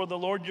peoples where the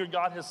Lord your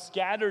God has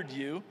scattered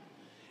you.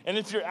 And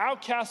if your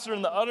outcasts are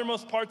in the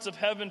uttermost parts of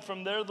heaven,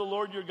 from there the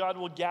Lord your God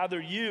will gather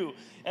you.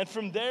 And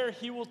from there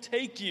he will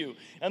take you.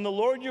 And the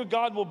Lord your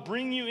God will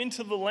bring you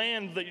into the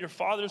land that your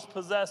fathers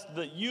possessed,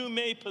 that you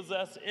may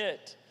possess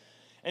it.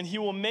 And he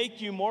will make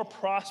you more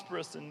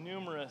prosperous and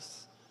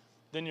numerous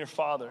than your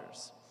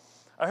fathers.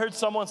 I heard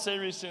someone say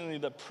recently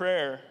that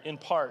prayer, in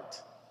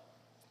part,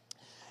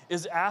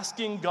 is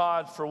asking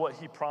God for what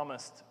he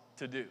promised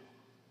to do.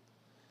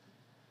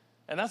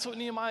 And that's what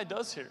Nehemiah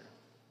does here,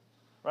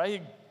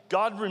 right?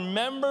 God,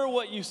 remember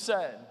what you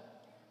said.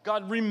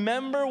 God,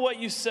 remember what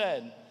you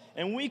said.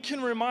 And we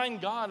can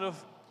remind God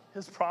of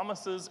his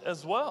promises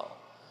as well.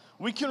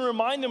 We can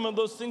remind him of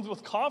those things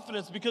with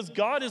confidence because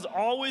God is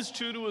always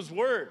true to his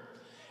word.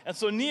 And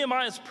so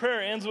Nehemiah's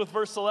prayer ends with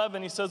verse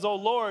 11. He says, "O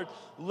Lord,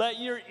 let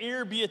your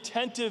ear be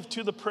attentive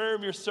to the prayer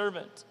of your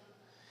servant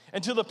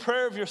and to the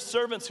prayer of your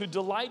servants who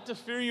delight to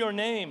fear your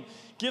name.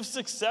 Give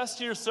success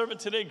to your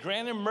servant today.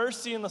 Grant him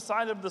mercy in the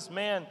sight of this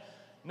man.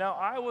 Now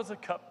I was a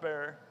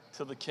cupbearer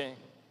to the king."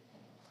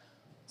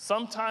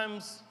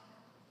 Sometimes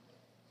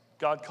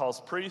God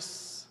calls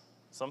priests,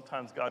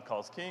 sometimes God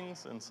calls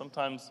kings, and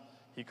sometimes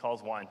he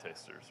calls wine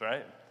tasters,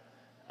 right?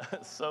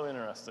 It's so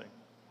interesting.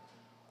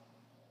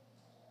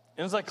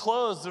 And as I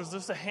close, there's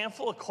just a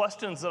handful of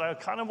questions that I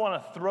kind of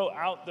want to throw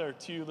out there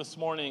to you this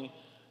morning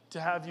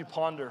to have you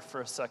ponder for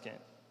a second.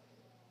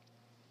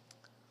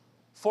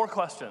 4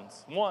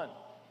 questions. 1,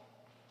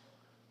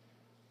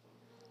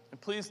 and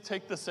please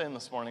take this in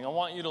this morning. I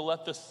want you to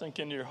let this sink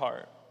into your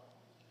heart.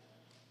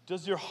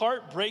 Does your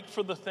heart break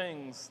for the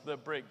things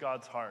that break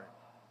God's heart?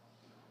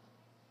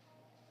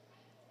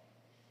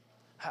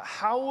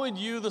 How would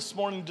you this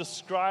morning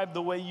describe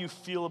the way you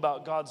feel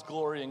about God's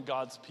glory and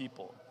God's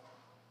people?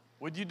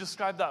 Would you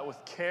describe that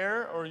with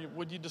care, or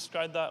would you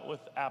describe that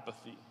with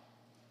apathy?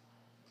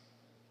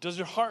 Does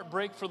your heart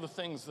break for the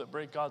things that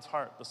break God's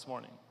heart this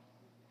morning?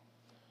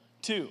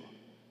 2,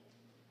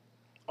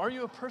 are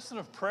you a person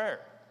of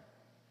prayer?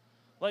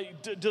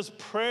 Like, does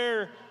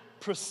prayer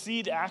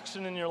precede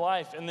action in your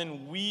life and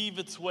then weave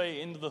its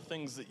way into the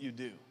things that you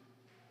do?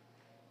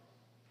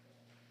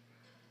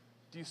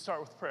 Do you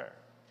start with prayer?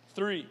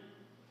 3,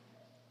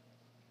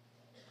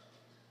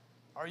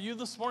 are you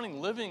this morning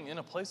living in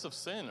a place of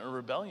sin or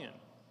rebellion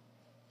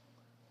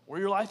where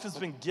your life has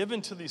been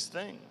given to these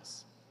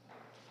things?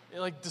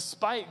 Like,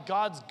 despite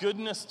God's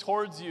goodness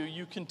towards you,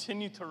 you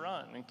continue to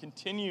run and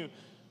continue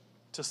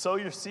to sow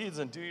your seeds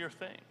and do your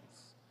things.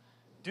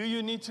 Do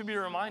you need to be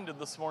reminded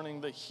this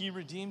morning that he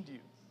redeemed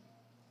you,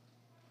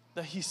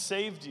 that he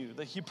saved you,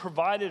 that he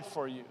provided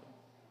for you?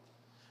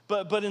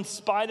 But in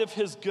spite of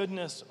his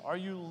goodness, are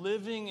you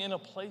living in a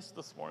place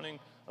this morning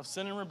of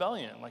sin and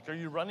rebellion? Like, are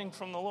you running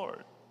from the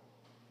Lord?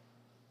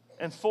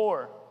 And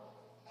 4,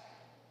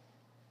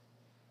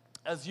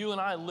 as you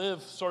and I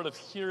live sort of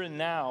here and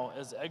now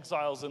as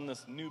exiles in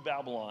this new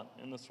Babylon,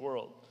 in this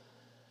world,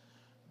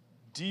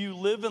 do you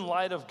live in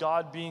light of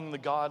God being the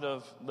God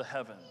of the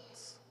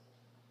heavens?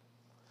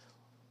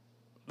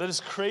 That as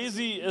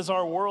crazy as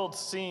our world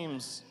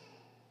seems,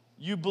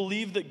 you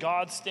believe that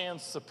God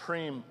stands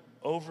supreme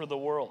over the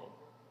world?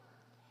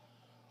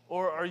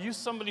 Or are you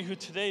somebody who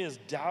today is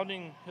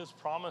doubting his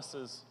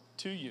promises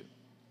to you?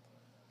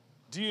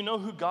 Do you know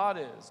who God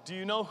is? Do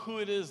you know who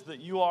it is that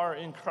you are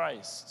in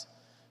Christ?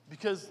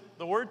 Because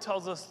the word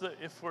tells us that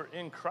if we're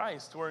in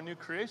Christ, we're a new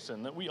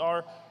creation, that we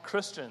are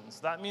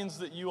Christians. That means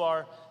that you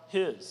are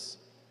his.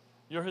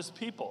 You're his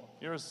people.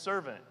 You're his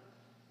servant.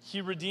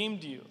 He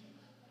redeemed you.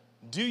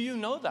 Do you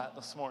know that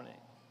this morning?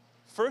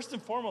 First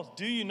and foremost,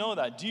 do you know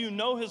that? Do you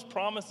know his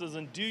promises,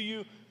 and do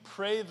you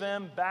pray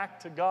them back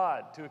to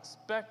God, to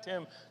expect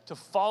him to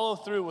follow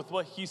through with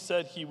what he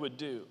said he would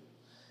do?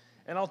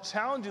 And I'll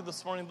challenge you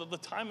this morning that the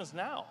time is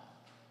now.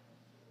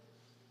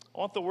 I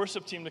want the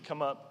worship team to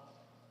come up.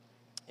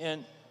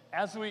 And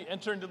as we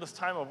enter into this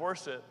time of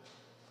worship,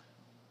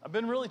 I've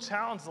been really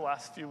challenged the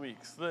last few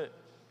weeks that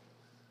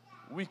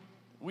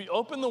we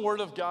open the Word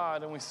of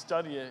God and we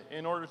study it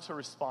in order to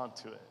respond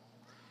to it.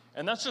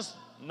 And that's just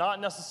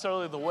not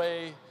necessarily the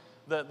way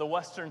that the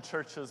Western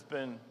church has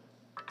been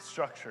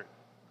structured.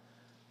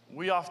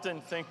 We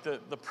often think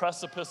that the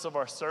precipice of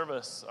our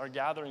service, our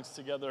gatherings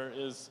together,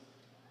 is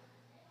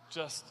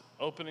just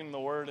opening the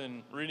Word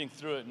and reading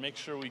through it and make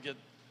sure we get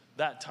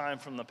that time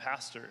from the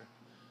pastor.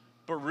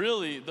 But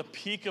really, the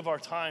peak of our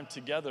time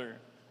together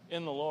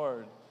in the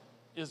Lord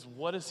is,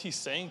 what is he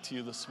saying to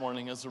you this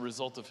morning as a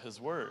result of his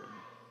word?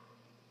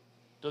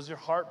 Does your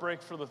heart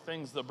break for the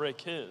things that break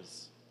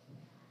his?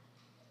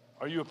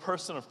 Are you a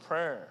person of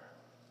prayer?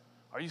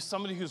 Are you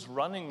somebody who's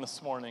running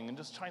this morning and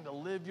just trying to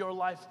live your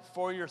life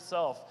for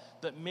yourself,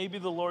 that maybe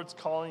the Lord's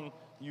calling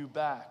you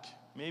back?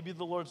 Maybe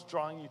the Lord's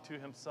drawing you to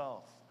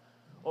himself.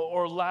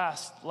 Or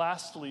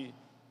lastly,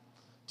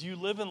 do you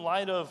live in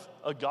light of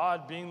a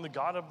God being the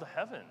God of the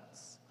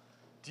heavens?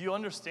 Do you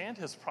understand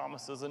his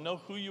promises and know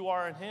who you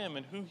are in him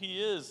and who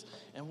he is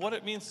and what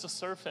it means to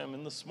serve him?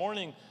 And this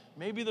morning,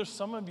 maybe there's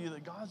some of you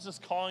that God's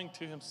just calling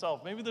to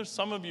himself. Maybe there's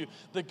some of you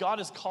that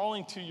God is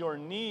calling to your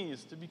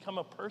knees to become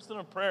a person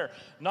of prayer.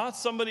 Not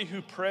somebody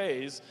who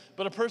prays,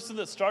 but a person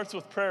that starts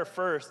with prayer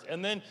first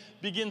and then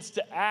begins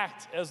to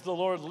act as the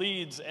Lord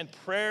leads, and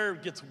prayer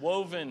gets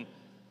woven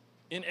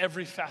in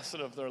every facet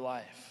of their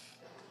life.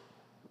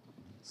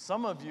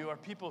 Some of you are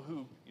people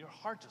who your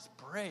heart just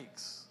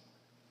breaks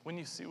when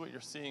you see what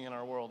you're seeing in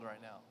our world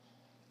right now.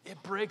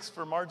 It breaks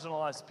for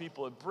marginalized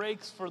people. It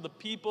breaks for the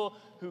people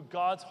who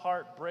God's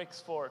heart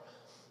breaks for.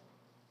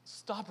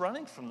 Stop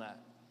running from that.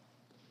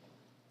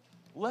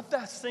 Let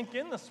that sink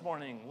in this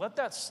morning. Let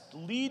that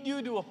lead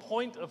you to a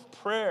point of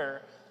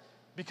prayer,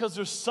 because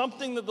there's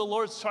something that the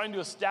Lord's trying to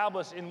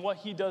establish in what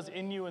he does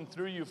in you and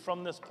through you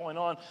from this point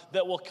on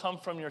that will come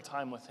from your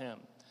time with him.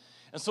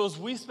 And so as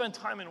we spend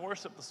time in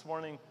worship this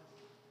morning,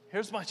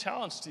 here's my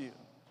challenge to you.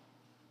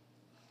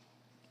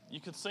 You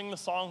can sing the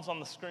songs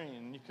on the screen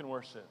and you can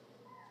worship.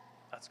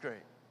 That's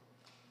great.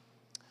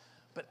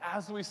 But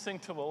as we sing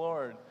to the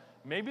Lord,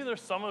 maybe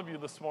there's some of you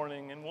this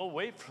morning, and we'll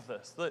wait for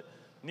this, that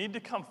need to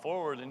come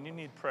forward and you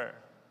need prayer.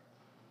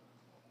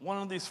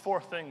 One of these 4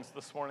 things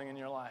this morning in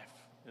your life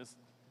is,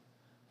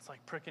 it's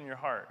like pricking your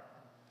heart.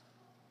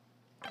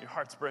 Your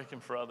heart's breaking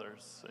for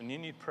others and you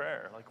need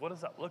prayer. Like, what does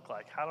that look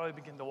like? How do I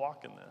begin to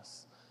walk in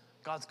this?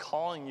 God's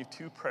calling you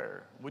to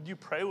prayer. Would you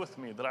pray with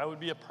me that I would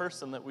be a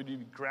person that would be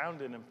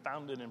grounded and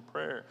founded in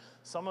prayer?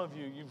 Some of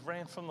you, you've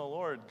ran from the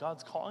Lord.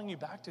 God's calling you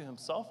back to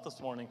himself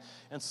this morning.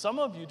 And some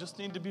of you just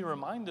need to be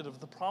reminded of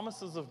the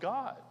promises of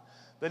God.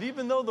 That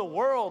even though the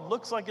world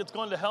looks like it's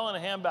going to hell in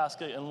a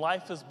handbasket and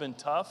life has been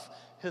tough,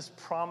 his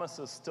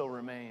promises still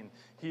remain.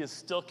 He is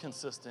still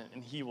consistent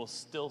and he will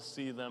still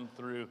see them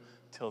through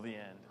till the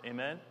end.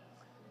 Amen?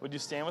 Would you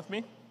stand with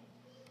me?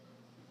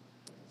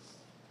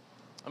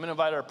 I'm going to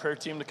invite our prayer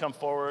team to come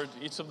forward.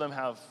 Each of them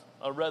have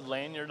a red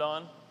lanyard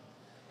on.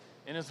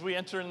 And as we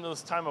enter into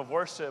this time of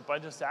worship, I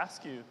just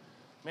ask you,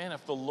 man,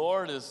 if the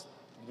Lord is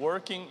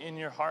working in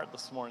your heart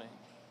this morning,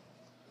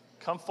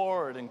 come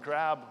forward and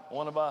grab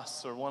one of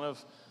us or one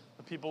of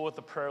the people with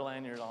the prayer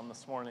lanyard on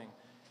this morning,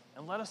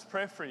 and let us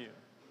pray for you.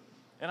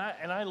 And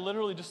I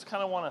literally just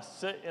kind of want to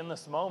sit in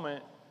this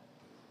moment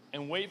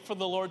and wait for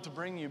the Lord to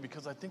bring you,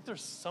 because I think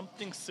there's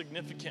something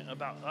significant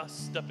about us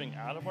stepping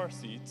out of our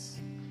seats,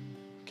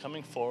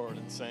 coming forward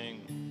and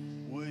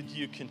saying, would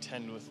you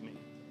contend with me?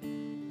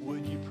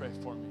 Would you pray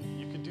for me?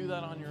 You could do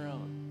that on your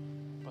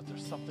own, but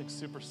there's something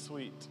super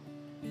sweet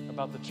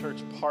about the church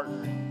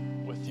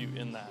partnering with you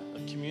in that,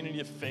 a community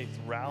of faith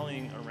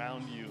rallying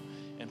around you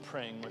and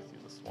praying with you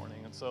this morning.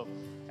 And so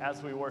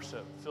as we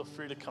worship, feel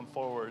free to come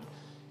forward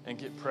and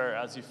get prayer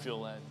as you feel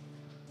led.